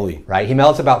 Holy moly. Right? He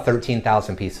mails about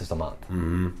 13,000 pieces a month.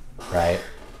 Right?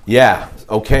 Yeah.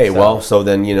 Okay. So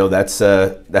then that's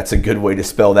a good way to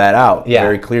spell that out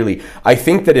very clearly. I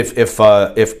think that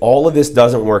if all of this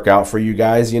doesn't work out for you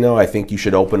guys, I think you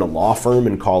should open a law firm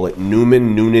and call it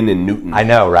Newman, Noonan, and Newton. I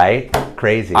know, right?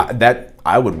 Crazy.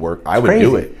 I would work. I would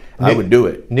do it. I would do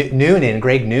it.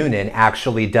 Greg Noonan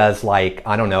actually does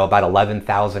about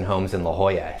 11,000 homes in La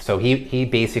Jolla. So he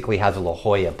basically has a La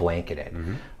Jolla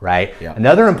blanketed, right? Yeah.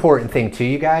 Another important thing too,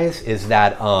 you guys, is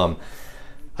that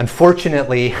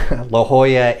unfortunately, La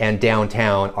Jolla and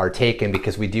downtown are taken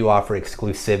because we do offer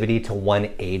exclusivity to one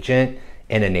agent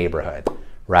in a neighborhood,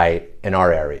 right? In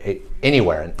our area,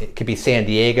 anywhere. It could be San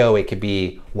Diego, it could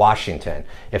be Washington.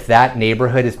 If that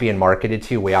neighborhood is being marketed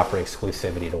to, we offer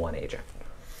exclusivity to one agent.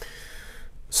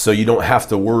 So you don't have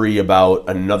to worry about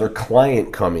another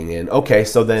client coming in. Okay,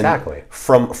 so then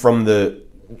from the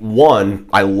one,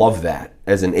 I love that.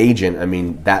 As an agent, I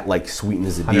mean, that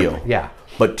sweetens the deal. Yeah.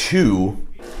 But 2,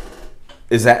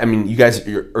 is that, you guys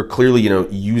are clearly,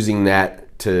 using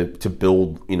that to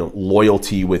build,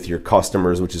 loyalty with your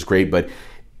customers, which is great, but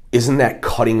isn't that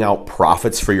cutting out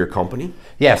profits for your company?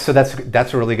 Yeah, so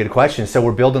that's a really good question. So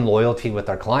we're building loyalty with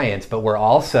our clients, but we're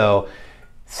also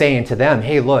saying to them,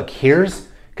 hey, look,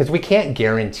 because we can't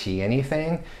guarantee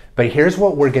anything, but here's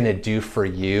what we're gonna do for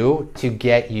you to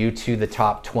get you to the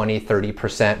top 20,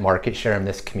 30% market share in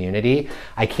this community.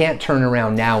 I can't turn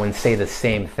around now and say the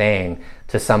same thing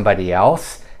to somebody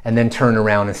else and then turn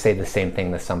around and say the same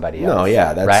thing to somebody else. No,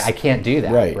 yeah, that's right. I can't do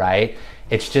that, right?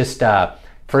 It's just,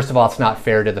 first of all, it's not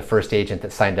fair to the first agent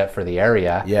that signed up for the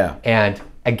area. Yeah. And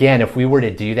again, if we were to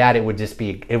do that, it would just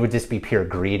be pure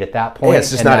greed at that point. Yeah,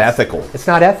 it's just not ethical. It's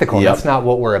not ethical. That's not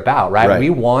what we're about, right? Right? We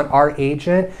want our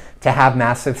agent to have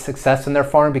massive success in their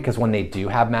farm, because when they do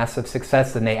have massive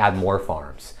success, then they add more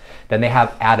farms. Then they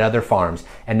add other farms,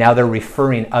 and now they're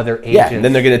referring other agents. Yeah, and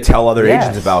then they're going to tell other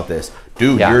agents about this.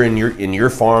 Dude, you're in your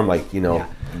farm,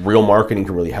 REALMarketing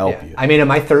can really help you. I mean, in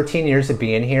my 13 years of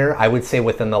being here, I would say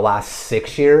within the last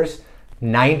 6 years,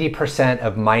 90%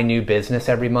 of my new business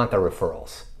every month are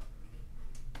referrals.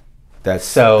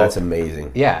 That's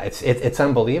amazing. Yeah, it's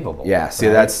unbelievable. Yeah, see,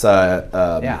 right? That's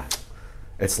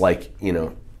it's like,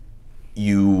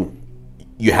 you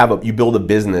build a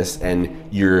business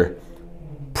and your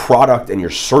product and your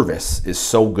service is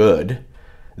so good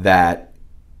that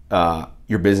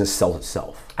your business sells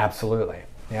itself. Absolutely.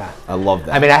 Yeah. I love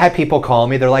that. I mean, I had people call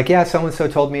me, they're like, yeah, so-and-so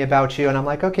told me about you. And I'm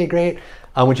like, okay, great.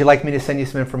 Would you like me to send you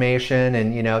some information?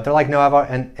 And they're like, no,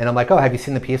 and I'm like, oh, have you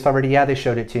seen the piece already? Yeah, they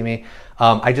showed it to me.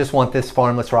 I just want this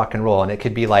farm, let's rock and roll. And it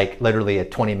could be literally a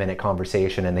 20-minute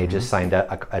conversation, and they just signed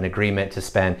an agreement to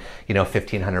spend,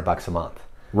 $1,500 a month.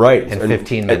 Right. In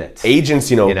 15 minutes. Agents,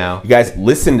 you guys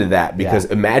listen to that, because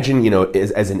imagine,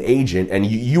 as an agent, and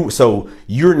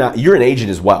you're an agent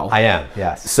as well. I am,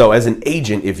 yes. So as an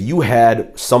agent, if you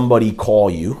had somebody call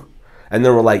you and they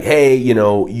were like, hey,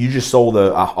 you just sold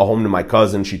a home to my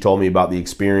cousin, she told me about the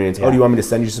experience. Oh, do you want me to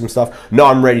send you some stuff? No,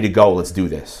 I'm ready to go. Let's do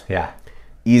this. Yeah.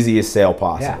 Easiest sale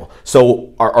possible. Yeah.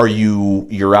 So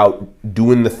you're out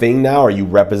doing the thing now? Are you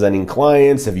representing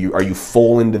clients? Are you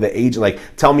full into the agent?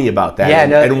 Tell me about that.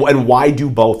 Yeah, and why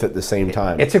do both at the same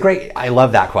time? I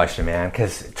love that question, man,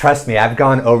 because trust me, I've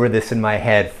gone over this in my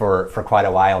head for quite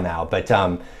a while now. But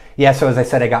so as I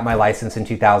said, I got my license in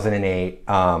 2008,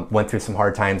 went through some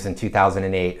hard times in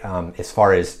 2008 as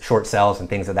far as short sales and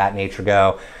things of that nature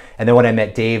go. And then when I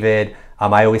met David,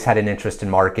 I always had an interest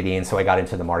in marketing, so I got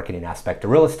into the marketing aspect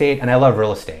of real estate, and I love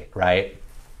real estate, right?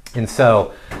 And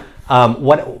so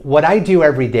what I do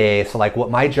every day, so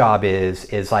what my job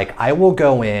is I will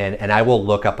go in and I will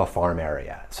look up a farm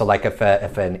area. So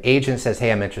if an agent says,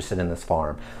 hey, I'm interested in this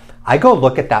farm, I go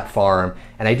look at that farm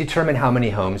and I determine how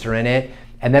many homes are in it.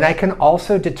 And then I can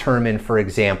also determine, for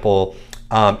example,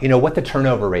 what the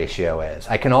turnover ratio is.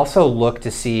 I can also look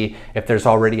to see if there's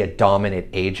already a dominant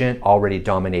agent already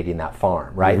dominating that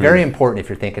farm, right? Mm-hmm. Very important if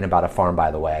you're thinking about a farm,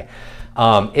 by the way.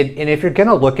 And if you're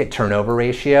gonna look at turnover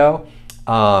ratio,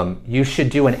 you should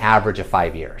do an average of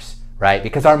 5 years, right?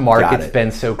 Because our market's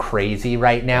been so crazy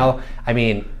right now. I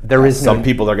mean, there is some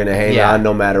people are gonna hang on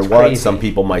no matter what. Crazy. Some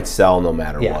people might sell no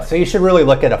matter what. So you should really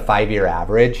look at a 5-year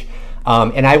average.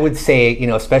 And I would say,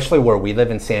 especially where we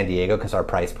live in San Diego, because our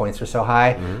price points are so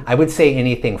high, I would say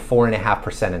anything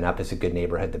 4.5% and up is a good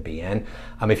neighborhood to be in.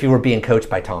 If you were being coached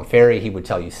by Tom Ferry, he would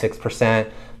tell you 6%,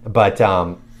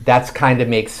 but that's kind of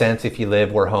makes sense if you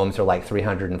live where homes are like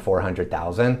 300 and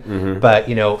 400,000. But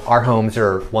our homes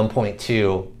are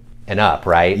 1.2 and up,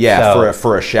 right? Yeah, so,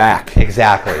 for a shack.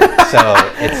 Exactly. So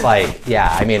it's like,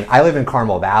 I live in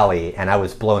Carmel Valley, and I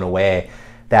was blown away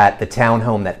that the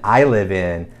townhome that I live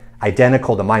in,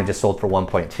 identical to mine, just sold for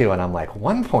 1.2, and I'm like,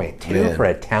 1.2 for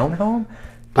a townhome?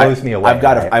 Blows me away. I've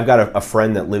got a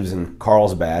friend that lives in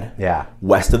Carlsbad,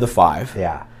 west of the 5.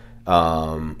 Yeah.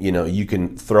 You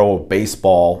can throw a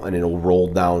baseball and it'll roll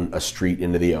down a street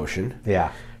into the ocean.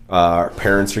 Yeah. Our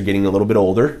parents are getting a little bit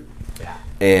older. Yeah.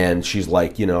 And she's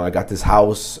like, I got this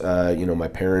house. My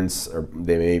parents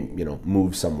they may,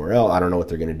 move somewhere else. I don't know what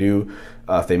they're gonna do.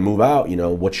 If they move out,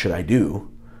 what should I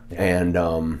do? Yeah. And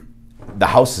the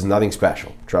house is nothing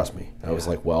special. Trust me. I was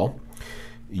like, well,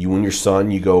 you and your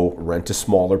son, you go rent a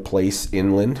smaller place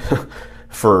inland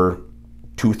for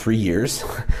 2-3 years.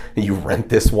 You rent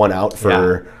this one out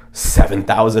for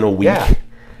 $7,000 a week.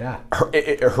 Yeah.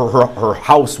 Her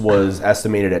house was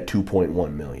estimated at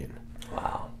 $2.1 million.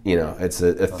 Wow. It's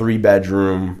a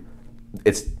 3-bedroom.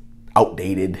 It's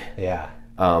outdated. Yeah.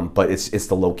 But it's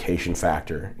the location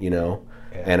factor,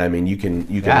 And I mean, you can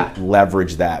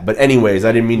leverage that. But anyways,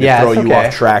 I didn't mean to throw you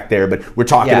off track there. But we're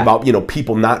talking about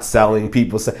people not selling,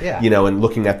 and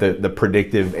looking at the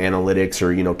predictive analytics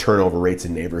or turnover rates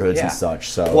in neighborhoods and such.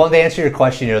 So well, to answer your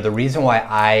question, the reason why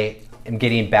I am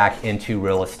getting back into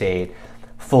real estate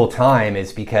full time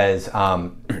is because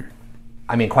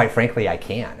quite frankly, I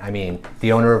can.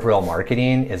 The owner of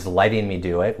REALMarketing is letting me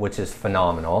do it, which is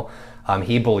phenomenal.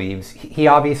 He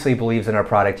obviously believes in our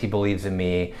product. He believes in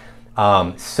me.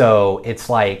 So it's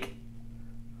like,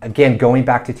 again, going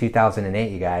back to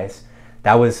 2008, you guys,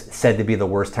 that was said to be the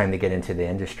worst time to get into the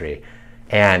industry.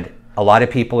 And a lot of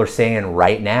people are saying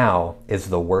right now is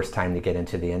the worst time to get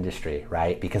into the industry,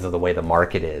 right? Because of the way the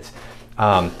market is.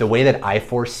 The way that I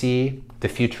foresee the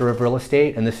future of real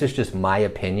estate, and this is just my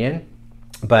opinion,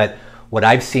 but what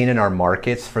I've seen in our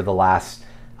markets for the last,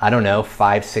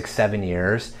 5, 6, 7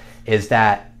 years is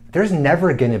that there's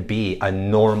never going to be a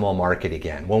normal market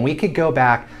again. When we could go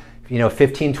back,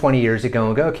 15, 20 years ago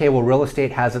and go, okay, well, real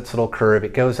estate has its little curve.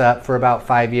 It goes up for about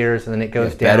 5 years and then it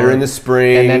goes down. Better in the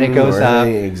spring. And then it goes up.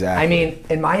 Exactly.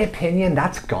 In my opinion,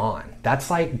 that's gone. That's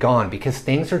like gone because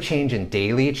things are changing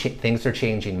daily. Things are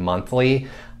changing monthly.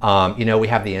 We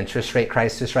have the interest rate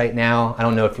crisis right now. I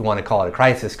don't know if you want to call it a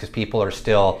crisis because people are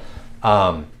still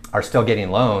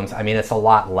getting loans. It's a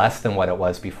lot less than what it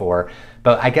was before.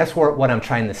 But I guess what I'm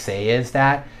trying to say is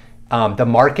that the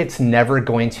market's never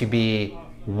going to be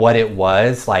what it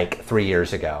was like 3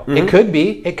 years ago. It could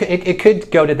be. It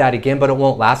could go to that again, but it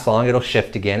won't last long. It'll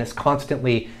shift again. It's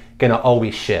constantly going to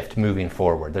always shift moving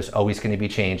forward. There's always going to be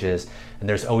changes, and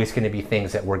there's always going to be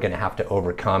things that we're going to have to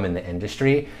overcome in the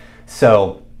industry.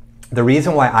 So the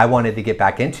reason why I wanted to get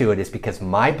back into it is because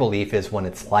my belief is when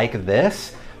it's like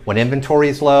this, when inventory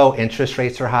is low, interest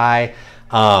rates are high,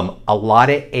 a lot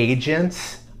of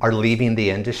agents are leaving the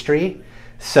industry.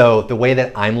 So the way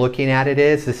that I'm looking at it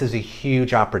is this is a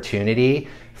huge opportunity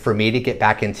for me to get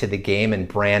back into the game and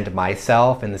brand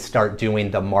myself and to start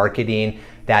doing the marketing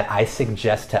that I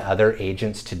suggest to other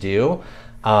agents to do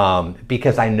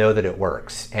because I know that it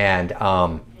works. And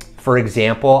for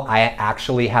example, I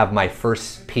actually have my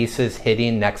first pieces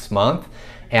hitting next month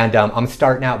and I'm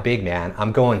starting out big, man.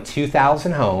 I'm going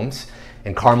 2,000 homes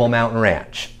in Carmel Mountain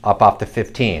Ranch, up off the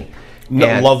 15.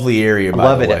 Lovely area,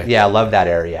 by the way. Yeah, I love that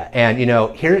area. And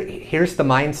here's the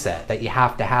mindset that you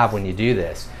have to have when you do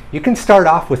this. You can start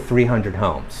off with 300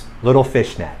 homes, little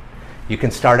fishnet. You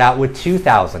can start out with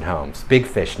 2,000 homes, big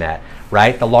fishnet,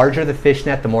 right? The larger the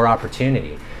fishnet, the more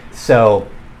opportunity. So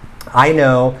I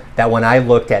know that when I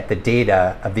looked at the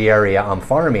data of the area I'm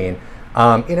farming,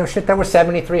 there were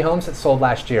 73 homes that sold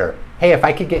last year. Hey, if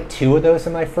I could get 2 of those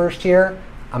in my first year,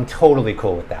 I'm totally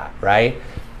cool with that, right?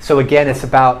 So again, it's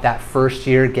about that first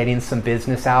year, getting some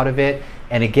business out of it.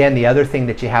 And again, the other thing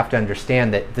that you have to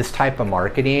understand that this type of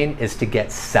marketing is to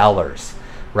get sellers,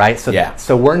 right?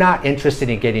 So we're not interested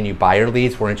in getting you buyer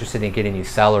leads, we're interested in getting you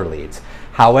seller leads.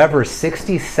 However,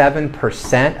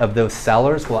 67% of those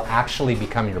sellers will actually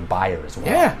become your buyer as well.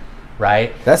 Yeah.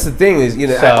 Right? That's the thing is,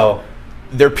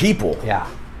 they're people. Yeah.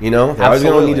 They're always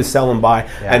going to need to sell and buy.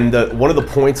 Yeah. And one of the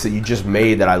points that you just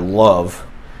made that I love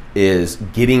is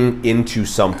getting into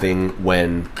something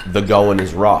when the going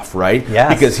is rough, right?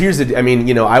 Yes. Because here's the,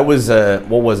 I was,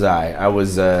 what was I? I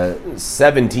was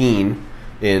 17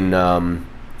 in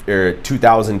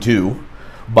 2002.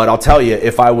 But I'll tell you,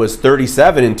 if I was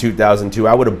 37 in 2002,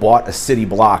 I would have bought a city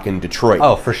block in Detroit.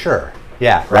 Oh, for sure.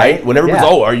 Yeah. Right? When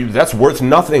everybody's, that's worth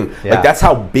nothing. Yeah. Like, that's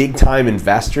how big time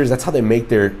investors, that's how they make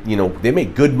their, they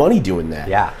make good money doing that.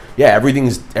 Yeah. Yeah,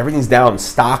 everything's down.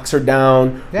 Stocks are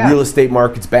down. Yeah. Real estate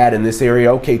market's bad in this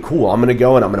area. Okay, cool. I'm going to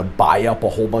go and I'm going to buy up a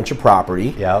whole bunch of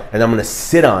property. Yep. And I'm going to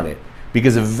sit on it.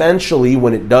 Because eventually,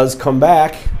 when it does come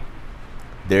back,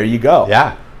 there you go.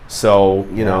 Yeah. So,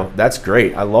 that's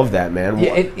great. I love that, man.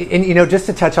 Yeah, and just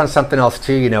to touch on something else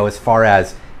too, as far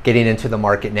as getting into the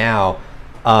market now,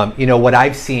 what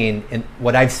I've seen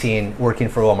working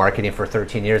for Real Marketing for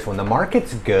 13 years, when the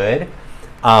market's good,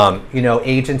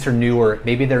 agents are newer,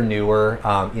 maybe they're newer,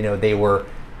 they were,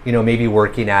 maybe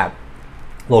working at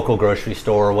local grocery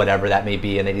store or whatever that may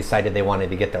be, and they decided they wanted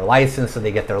to get their license, so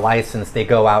they get their license, they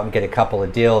go out and get a couple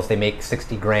of deals, they make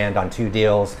 60 grand on 2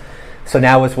 deals. So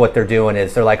now is what they're doing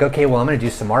is they're like, okay, well, I'm going to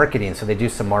do some marketing. So they do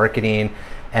some marketing,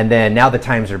 and then now the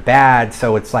times are bad.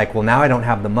 So it's like, well, now I don't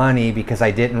have the money because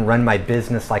I didn't run my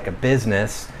business like a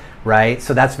business, right?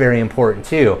 So that's very important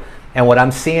too. And what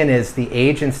I'm seeing is the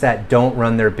agents that don't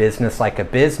run their business like a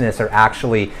business are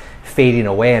actually fading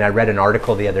away. And I read an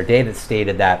article the other day that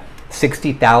stated that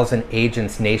 60,000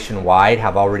 agents nationwide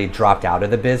have already dropped out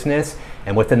of the business.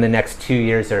 And within the next 2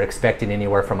 years, they're expecting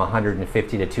anywhere from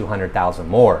 150 to 200,000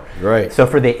 more. Right. So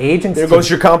for the agents, there goes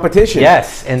your competition.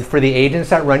 Yes, and for the agents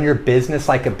that run your business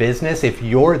like a business, if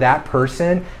you're that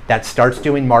person that starts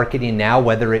doing marketing now,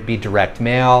 whether it be direct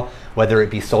mail, whether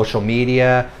it be social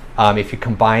media, if you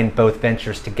combine both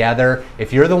ventures together,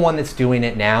 if you're the one that's doing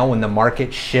it now, when the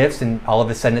market shifts and all of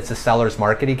a sudden it's a seller's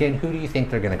market again, who do you think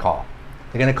they're going to call?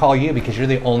 They're going to call you because you're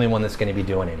the only one that's going to be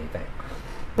doing anything.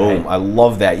 Boom. Right. I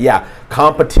love that. Yeah.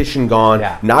 Competition gone.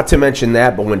 Yeah. Not to mention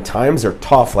that, but when times are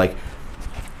tough, like,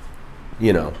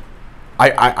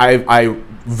 I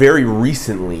very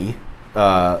recently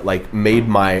made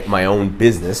my own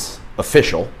business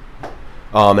official.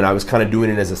 And I was kind of doing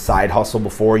it as a side hustle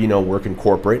before, working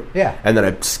corporate. Yeah. And then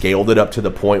I scaled it up to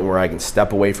the point where I can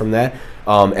step away from that.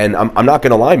 And I'm not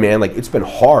going to lie, man, like, it's been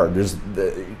hard. There's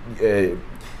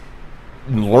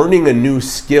learning a new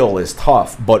skill is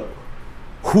tough, but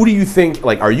who do you think,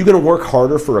 like, are you going to work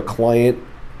harder for a client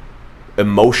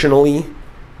emotionally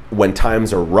when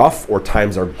times are rough or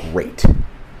times are great?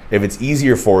 If it's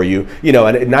easier for you,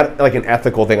 and not like an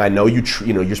ethical thing. I know you're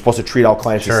supposed to treat all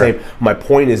clients the same. My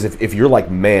point is, if you're like,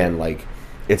 man, like,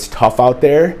 it's tough out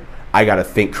there, I got to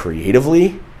think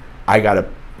creatively.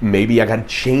 Maybe I got to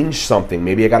change something.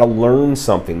 Maybe I got to learn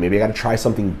something. Maybe I got to try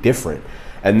something different.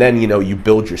 And then, you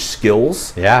build your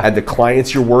skills. Yeah. And the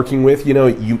clients you're working with,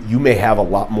 you may have a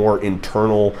lot more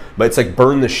internal, but it's like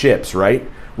burn the ships, right?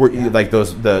 Like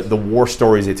the war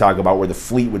stories they talk about where the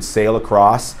fleet would sail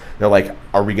across. They're like,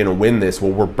 are we going to win this?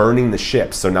 Well, we're burning the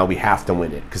ships, so now we have to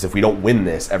win it. Because if we don't win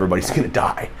this, everybody's going to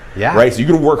die. Yeah. Right? So you're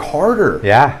going to work harder.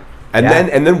 Yeah. And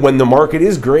then when the market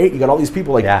is great, you got all these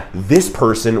people like, this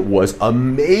person was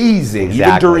amazing. Exactly.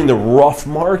 Even during the rough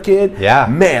market. Yeah.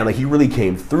 Man, like, he really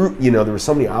came through. There were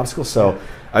so many obstacles. So,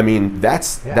 I mean,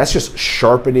 that's just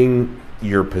sharpening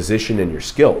your position and your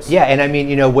skills. Yeah, and I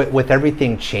mean, with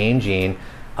everything changing,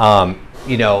 and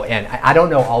I don't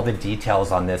know all the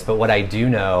details on this, but what I do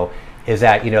know is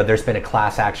that, there's been a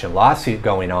class action lawsuit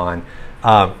going on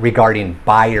regarding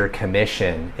buyer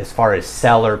commission, as far as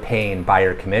seller paying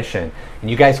buyer commission.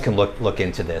 And you guys can look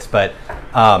into this, but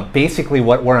basically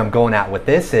where I'm going at with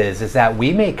this is that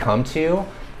we may come to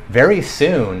very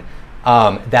soon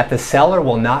that the seller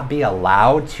will not be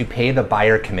allowed to pay the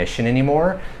buyer commission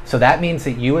anymore. So that means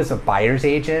that you as a buyer's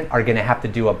agent are going to have to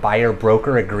do a buyer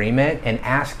broker agreement and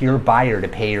ask your buyer to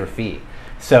pay your fee.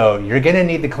 So you're going to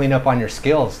need to clean up on your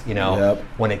skills,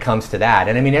 when it comes to that.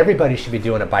 And I mean, everybody should be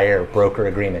doing a buyer broker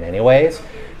agreement anyways.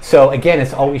 So again,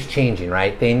 it's always changing,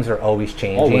 right? Things are always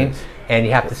changing. Always. And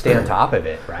you have to stay on top of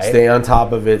it, right? Stay on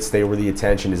top of it, stay where the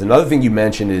attention is. Another thing you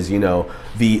mentioned is,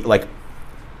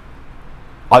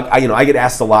 I get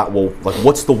asked a lot, well, like,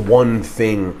 what's the one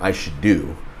thing I should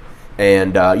do?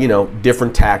 And,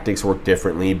 different tactics work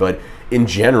differently, but in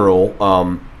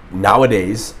general,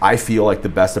 nowadays, I feel like the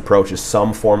best approach is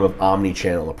some form of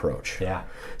omni-channel approach. Yeah.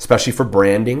 Especially for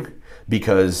branding,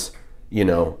 because,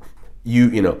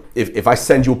 if I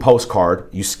send you a postcard,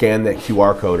 you scan that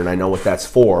QR code and I know what that's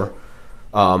for,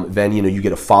 then, you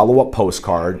get a follow-up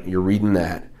postcard, you're reading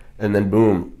that, and then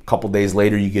boom, a couple days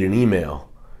later, you get an email.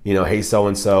 Hey,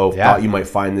 so-and-so, thought you might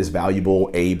find this valuable,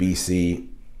 A, B, C,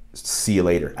 see you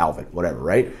later, Alvin, whatever,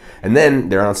 right? And then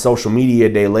they're on social media a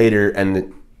day later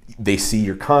and they see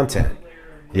your content,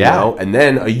 and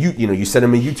then you send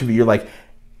them a YouTube, you're like,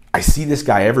 I see this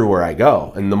guy everywhere I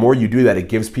go. And the more you do that, it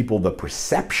gives people the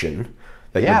perception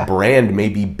that your brand may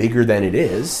be bigger than it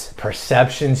is.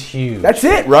 Perception's huge. That's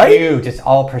it, right? Huge. It's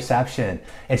all perception.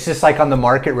 It's just like on the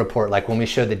market report, like when we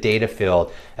show the data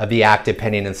field of the active,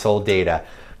 pending, and sold data.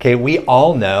 Okay, we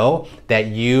all know that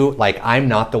I'm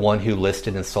not the one who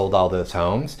listed and sold all those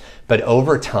homes, but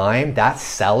over time, that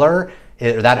seller,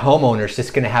 that homeowner is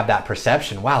just going to have that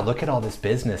perception. Wow, look at all this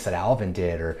business that Alvin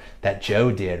did or that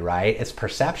Joe did, right? It's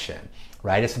perception,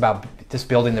 right? It's about just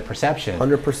building the perception.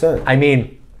 100%. I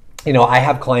mean, I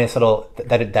have clients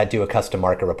that do a custom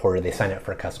market report, or they sign up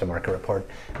for a custom market report.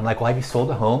 I'm like, well, have you sold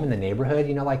a home in the neighborhood,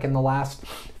 like in the last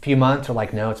few months? Or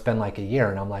like, no, it's been like a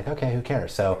year. And I'm like, okay, who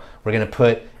cares? So we're going to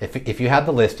put, if you have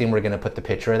the listing, we're going to put the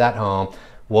picture of that home.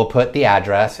 We'll put the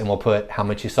address and we'll put how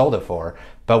much you sold it for,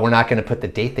 but we're not going to put the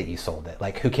date that you sold it.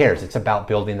 Like, who cares? It's about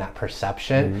building that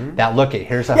perception that, look,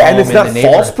 here's a home and it's in not the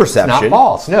neighborhood. false perception. It's not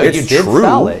false. No, it's you did true.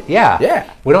 sell it.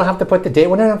 Yeah. We don't have to put the date.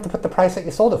 We don't have to put the price that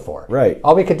you sold it for. Right.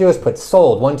 All we could do is put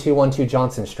sold 1212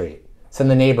 Johnson Street. It's in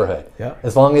the neighborhood. Yeah.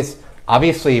 As long as,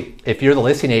 obviously, if you're the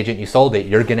listing agent, you sold it,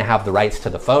 you're going to have the rights to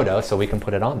the photo, so we can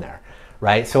put it on there.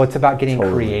 Right? So it's about getting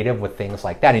creative with things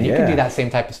like that. And you can do that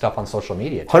same type of stuff on social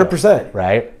media too. 100%.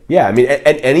 Right? Yeah, I mean,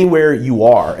 and anywhere you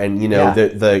are, and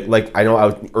the like, I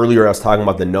know earlier I was talking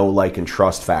about the know, like, and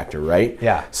trust factor, right?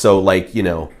 Yeah. So like,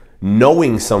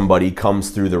 knowing somebody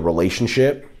comes through the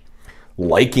relationship,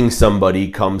 liking somebody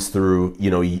comes through,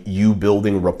 you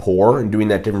building rapport and doing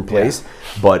that different place.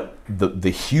 Yeah. But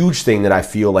the huge thing that I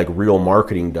feel like real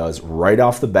marketing does right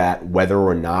off the bat, whether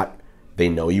or not they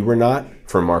know you or not,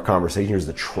 from our conversation, is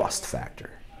the trust factor.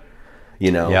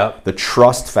 The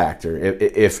trust factor.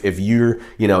 If you're,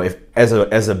 if as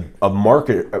a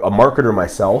marketer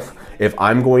myself, if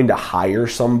I'm going to hire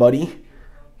somebody,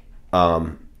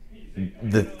 what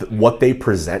they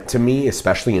present to me,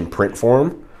 especially in print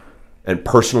form and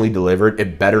personally delivered,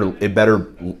 it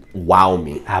better wow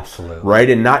me. Absolutely. Right,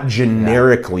 and not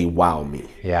generically wow me.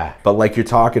 Yeah. But like you're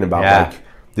talking about, like,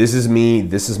 this is me.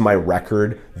 This is my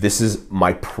record. This is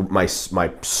my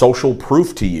social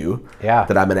proof to you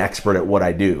that I'm an expert at what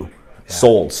I do. Yeah.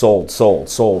 Sold.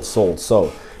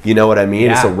 You know what I mean?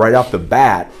 Yeah. So right off the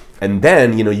bat, and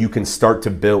then you can start to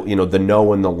build the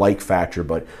know and the like factor.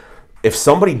 But if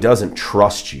somebody doesn't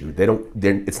trust you,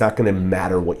 it's not going to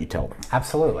matter what you tell them.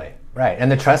 Absolutely right. And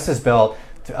the trust is built,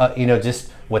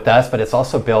 just with us, but it's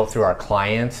also built through our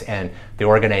clients and the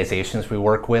organizations we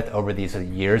work with over these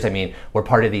years. I mean, we're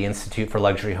part of the Institute for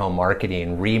Luxury Home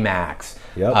Marketing, REALMax,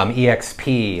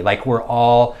 EXP. Like, we're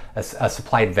all a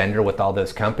supplied vendor with all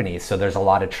those companies. So there's a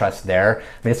lot of trust there.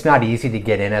 I mean, it's not easy to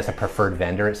get in as a preferred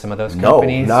vendor at some of those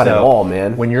companies. No, not at all,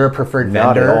 man. When you're a preferred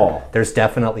vendor, there's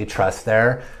definitely trust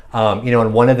there.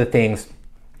 And one of the things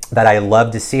that I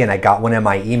love to see, and I got one in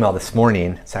my email this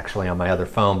morning, it's actually on my other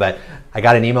phone, but I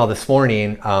got an email this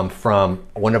morning from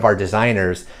one of our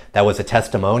designers that was a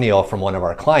testimonial from one of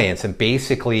our clients. And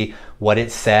basically what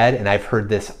it said, and I've heard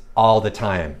this all the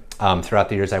time throughout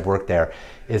the years I've worked there,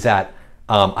 is that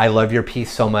I love your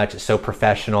piece so much. It's so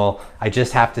professional. I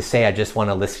just have to say, I just won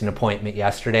a listing appointment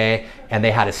yesterday, and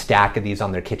they had a stack of these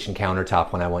on their kitchen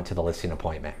countertop when I went to the listing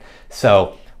appointment.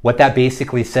 So what that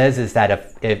basically says is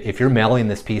that if you're mailing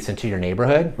this piece into your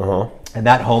neighborhood and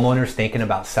that homeowner's thinking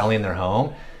about selling their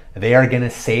home, they are going to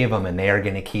save them and they are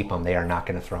going to keep them. They are not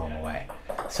going to throw them away.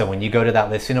 So when you go to that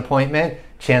listing appointment,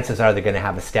 chances are they're going to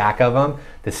have a stack of them.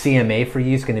 The CMA for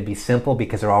you is going to be simple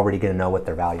because they're already going to know what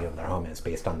their value of their home is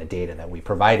based on the data that we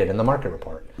provided in the market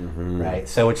report, right?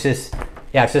 So it's just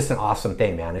an awesome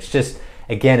thing, man. It's just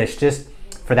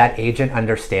for that agent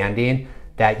understanding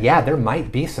that, there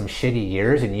might be some shitty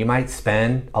years and you might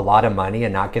spend a lot of money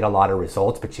and not get a lot of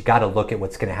results, but you got to look at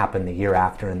what's going to happen the year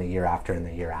after and the year after and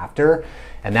the year after.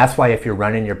 And that's why if you're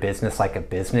running your business like a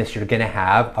business, you're going to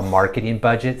have a marketing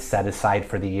budget set aside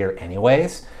for the year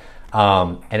anyways.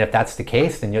 And if that's the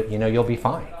case, then you'll be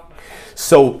fine.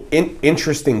 So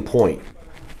interesting point.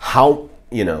 How,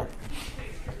 if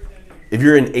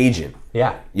you're an agent, you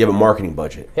have a marketing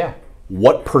budget. Yeah.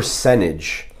 What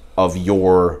percentage of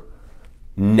your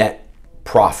net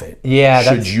profit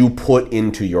should you put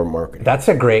into your marketing? That's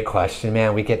a great question,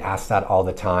 man. We get asked that all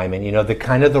the time. And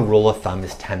the rule of thumb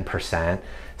is 10%.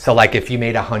 So like if you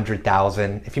made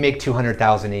 $100,000, if you make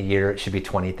 $200,000 a year, it should be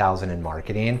 $20,000 in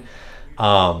marketing.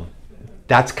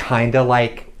 That's kind of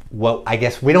like what, I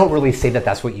guess we don't really say that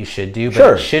that's what you should do,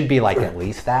 but it should be like at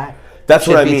least that. That's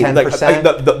what I mean. 10%. Like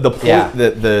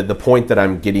the point that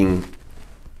I'm getting,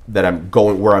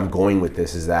 where I'm going with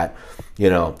this is that,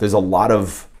 there's a lot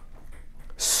of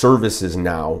services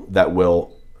now that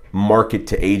will market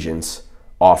to agents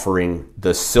offering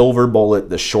the silver bullet,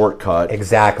 the shortcut,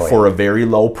 exactly, for a very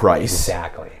low price.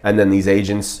 Exactly. And then these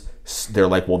agents they're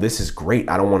like, well, this is great.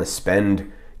 I don't want to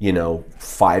spend,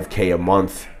 $5K a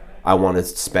month. I want to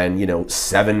spend,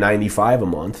 $7.95 a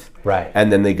month. Right.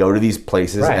 And then they go to these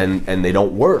places and they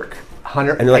don't work. And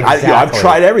they're like, exactly. I've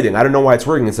tried everything. I don't know why it's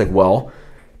working. It's like, well,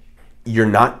 you're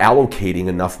not allocating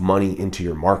enough money into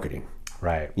your marketing.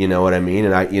 Right. You know what I mean?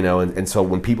 And and so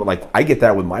when people I get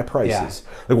that with my prices.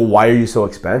 Like, well, why are you so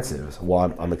expensive?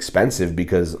 Well, I'm expensive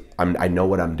because I know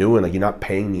what I'm doing. Like, you're not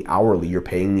paying me hourly. You're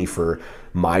paying me for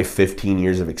my 15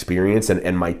 years of experience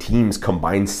and my team's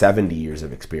combined 70 years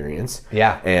of experience.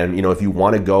 Yeah. And, if you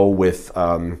want to go with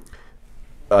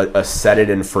a set it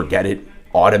and forget it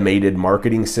automated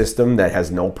marketing system that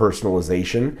has no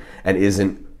personalization and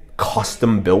isn't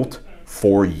custom built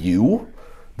for you,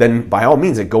 then by all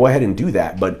means, go ahead and do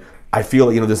that. But I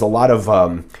feel, there's a lot of,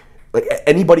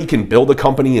 anybody can build a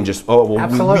company and just, we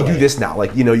do this now.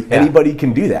 Anybody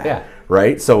can do that,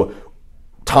 right? So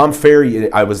Tom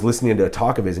Ferry, I was listening to a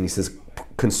talk of his, and he says,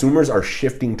 consumers are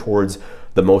shifting towards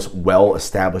the most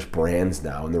well-established brands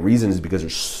now. And the reason is because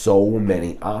there's so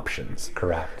many options.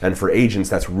 Correct. And for agents,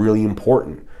 that's really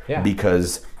important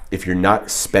because if you're not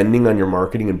spending on your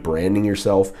marketing and branding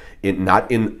yourself,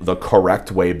 not in the correct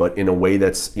way, but in a way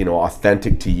that's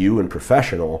authentic to you and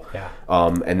professional,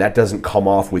 and that doesn't come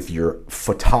off with your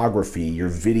photography, your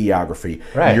videography,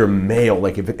 your mail.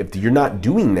 Like if you're not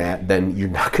doing that, then you're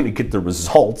not going to get the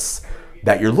results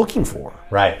that you're looking for.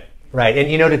 Right.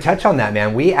 And to touch on that,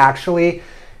 man, we actually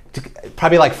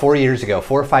probably like 4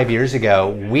 or 5 years ago,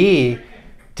 we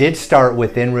did start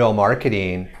within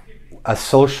REALMarketing a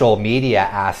social media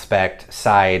aspect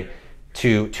side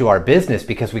to our business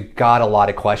because we got a lot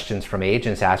of questions from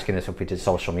agents asking us if we did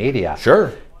social media.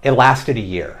 Sure. It lasted a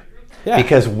year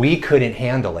because we couldn't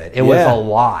handle it. It was a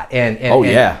lot.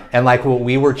 And like what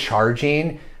we were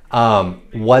charging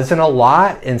wasn't a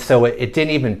lot. And so it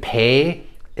didn't even pay.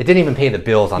 It didn't even pay the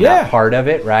bills on that part of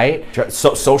it, right?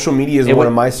 So social media is one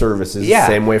of my services.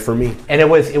 Same way for me. And it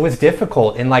was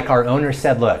difficult. And like our owner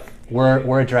said, look,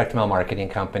 we're a direct mail marketing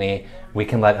company. We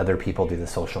can let other people do the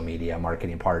social media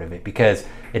marketing part of it because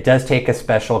it does take a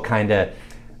special kind of,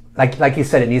 like you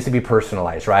said, it needs to be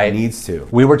personalized, right? It needs to.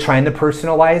 We were trying to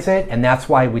personalize it, and that's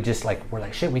why we just we're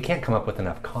like, shit, we can't come up with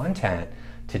enough content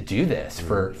to do this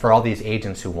for all these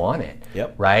agents who want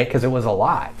it, right? Because it was a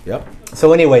lot.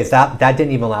 So anyways, that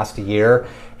didn't even last a year,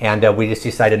 and we just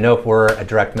decided, nope, we're a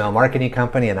direct mail marketing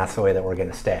company, and that's the way that we're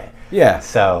going to stay.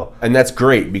 So, and that's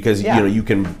great because you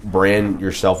can brand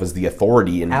yourself as the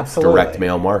authority in direct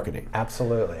mail marketing.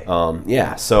 Absolutely.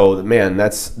 So man,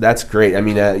 that's great. I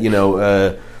mean,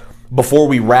 before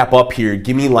we wrap up here,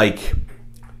 give me like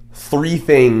 3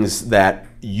 things that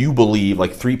you believe,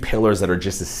 like 3 pillars that are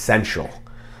just essential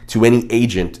to any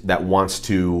agent that wants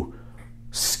to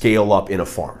scale up in a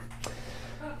farm.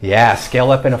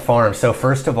 Scale up in a farm. So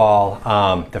first of all,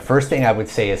 the first thing I would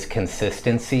say is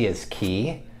consistency is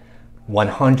key.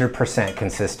 100%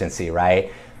 consistency,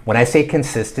 right? When I say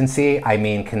consistency, I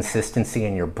mean consistency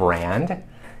in your brand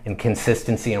and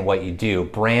consistency in what you do.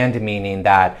 Brand meaning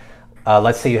that,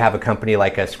 let's say you have a company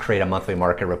like us create a monthly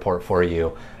market report for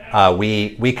you.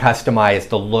 We customize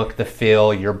the look, the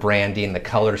feel, your branding, the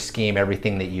color scheme,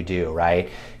 everything that you do, right?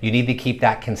 You need to keep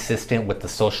that consistent with the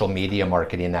social media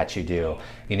marketing that you do.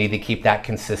 You need to keep that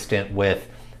consistent with,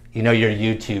 your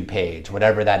YouTube page,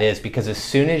 whatever that is, because as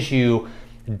soon as you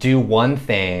do one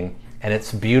thing and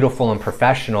it's beautiful and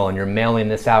professional and you're mailing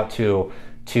this out to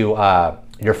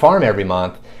your farm every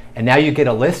month, and now you get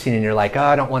a listing and you're like,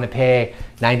 I don't want to pay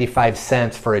 95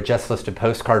 cents for a just listed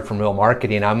postcard from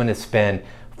REALMarketing.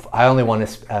 I only want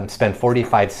to spend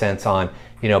 45 cents on,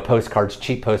 postcards,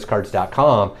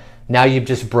 cheappostcards.com. Now you've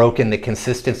just broken the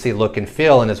consistency, look and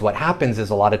feel. And what happens is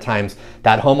a lot of times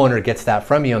that homeowner gets that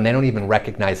from you and they don't even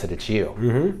recognize that it's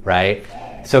you, right?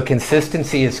 So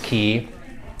consistency is key.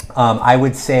 I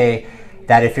would say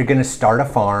that if you're going to start a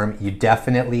farm, you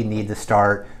definitely need to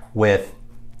start with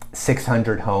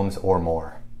 600 homes or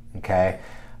more, okay?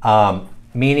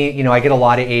 Meaning, I get a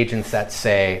lot of agents that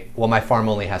say, well, my farm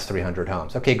only has 300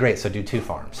 homes. Okay, great, so do 2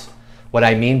 farms. What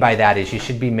I mean by that is you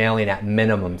should be mailing at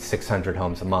minimum 600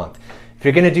 homes a month. If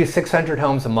you're gonna do 600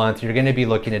 homes a month, you're gonna be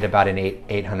looking at about an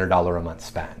 $800 a month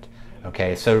spend.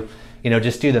 Okay, so,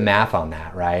 just do the math on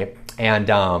that, right? And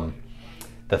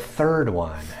the third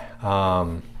one,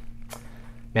 man,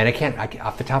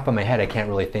 off the top of my head, I can't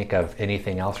really think of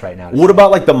anything else right now. What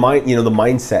about like the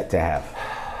mindset to have?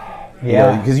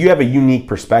 Because you have a unique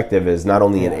perspective as not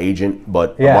only an agent,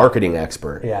 but a marketing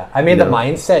expert. Yeah. I mean, the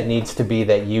mindset needs to be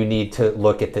that you need to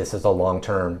look at this as a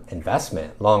long-term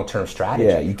investment, long-term strategy.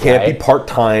 Yeah, you can't be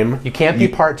part-time. You can't be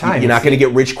part-time. You're not going to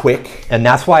get rich quick. And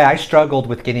that's why I struggled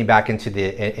with getting back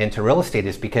into real estate,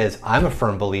 is because I'm a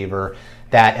firm believer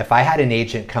that if I had an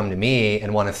agent come to me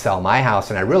and want to sell my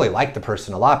house, and I really liked the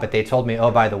person a lot, but they told me, oh,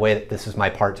 by the way, this is my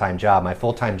part-time job, my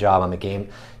full-time job, I'm a game,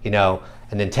 a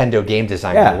Nintendo game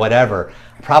designer or whatever,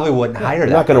 I probably wouldn't hire that.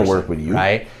 They're not going to work with you.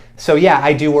 Right? So yeah,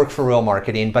 I do work for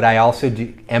REALMarketing, but I also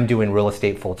am doing real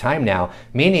estate full-time now,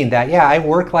 meaning that, I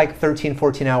work like 13,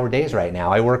 14-hour days right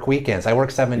now. I work weekends. I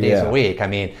work 7 days a week. I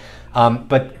mean,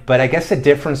 but I guess the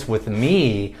difference with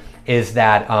me is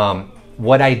that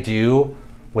what I do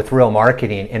with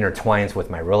REALMarketing intertwines with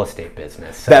my real estate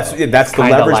business. So that's the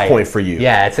leverage point for you.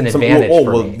 Yeah, it's an advantage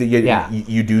for me.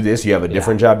 You do this, you have a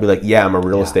different job, be like, I'm a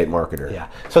real estate marketer. Yeah.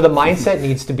 So the mindset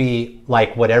needs to be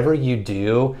like, whatever you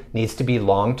do needs to be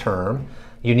long-term.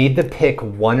 You need to pick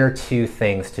one or two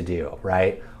things to do,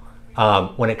 right?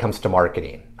 When it comes to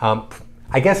marketing.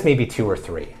 I guess maybe two or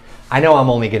three. I know I'm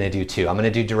only going to do two. I'm going to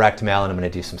do direct mail and I'm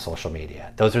going to do some social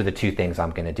media. Those are the two things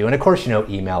I'm going to do. And of course,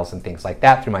 emails and things like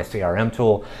that through my CRM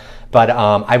tool. But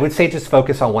I would say just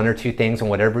focus on one or two things, and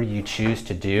whatever you choose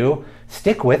to do,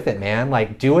 stick with it, man.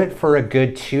 Like, do it for a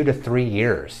good 2 to 3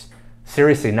 years.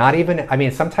 Seriously, not even,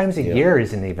 sometimes a year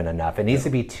isn't even enough. It needs to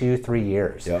be 2-3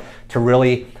 years to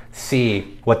really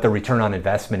see what the return on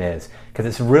investment is. Because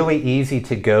it's really easy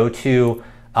to go to,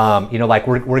 like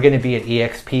we're going to be at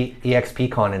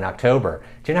EXPCon in October.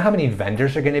 Do you know how many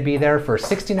vendors are going to be there? For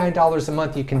 $69 a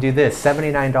month, you can do this.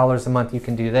 $79 a month, you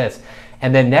can do this.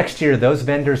 And then next year, those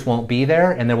vendors won't be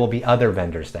there, and there will be other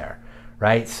vendors there,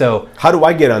 right? So how do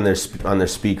I get on their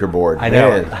speaker board? I know.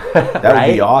 Man, that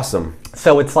would be awesome.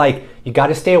 So it's like, you got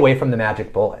to stay away from the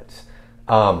magic bullets.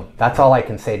 That's all I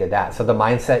can say to that. So the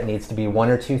mindset needs to be one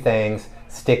or two things.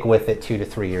 Stick with it 2 to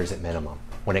 3 years at minimum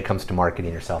when it comes to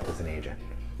marketing yourself as an agent.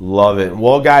 Love it.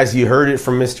 Well, guys, you heard it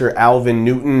from Mr. Alvin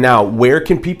Newton. Now, where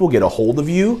can people get a hold of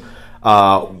you?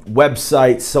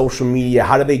 Website, social media,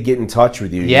 how do they get in touch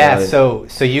with you? Yeah, so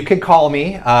you could call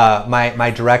me.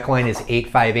 My direct line is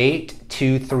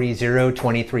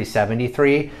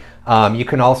 858-230-2373. You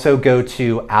can also go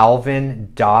to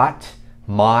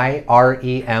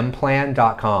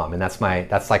alvin.myremplan.com, and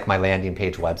that's like my landing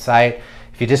page website.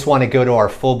 If you just want to go to our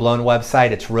full-blown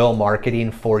website, it's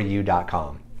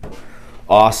realmarketingforyou.com.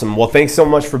 Awesome. Well, thanks so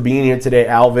much for being here today,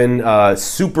 Alvin.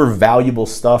 Super valuable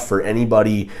stuff for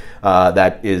anybody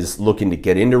that is looking to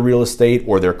get into real estate,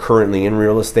 or they're currently in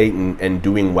real estate and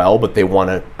doing well, but they want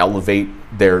to elevate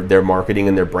their marketing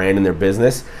and their brand and their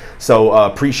business. So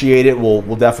appreciate it. We'll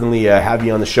definitely have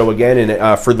you on the show again.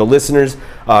 And for the listeners,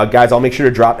 guys, I'll make sure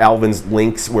to drop Alvin's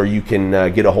links where you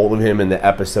can get a hold of him in the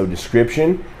episode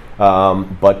description.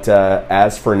 But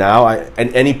as for now,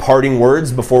 and any parting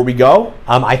words before we go?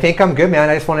 I think I'm good, man.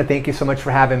 I just want to thank you so much for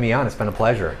having me on. It's been a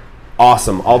pleasure.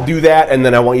 Awesome. I'll do that, and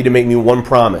then I want you to make me one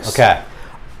promise. Okay.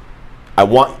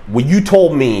 You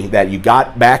told me that you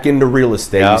got back into real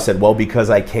estate. Yep. You said, well, because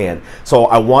I can. So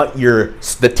I want the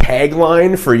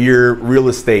tagline for your real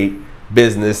estate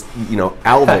business,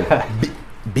 Alvin.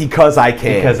 Because I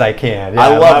can. Because I can. Yeah,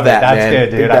 I love that, That's man. Good,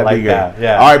 dude. I like that.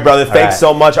 Yeah. All right, brother. Thanks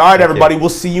so much. All right, everybody. We'll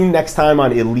see you next time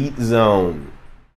on Elite Zone.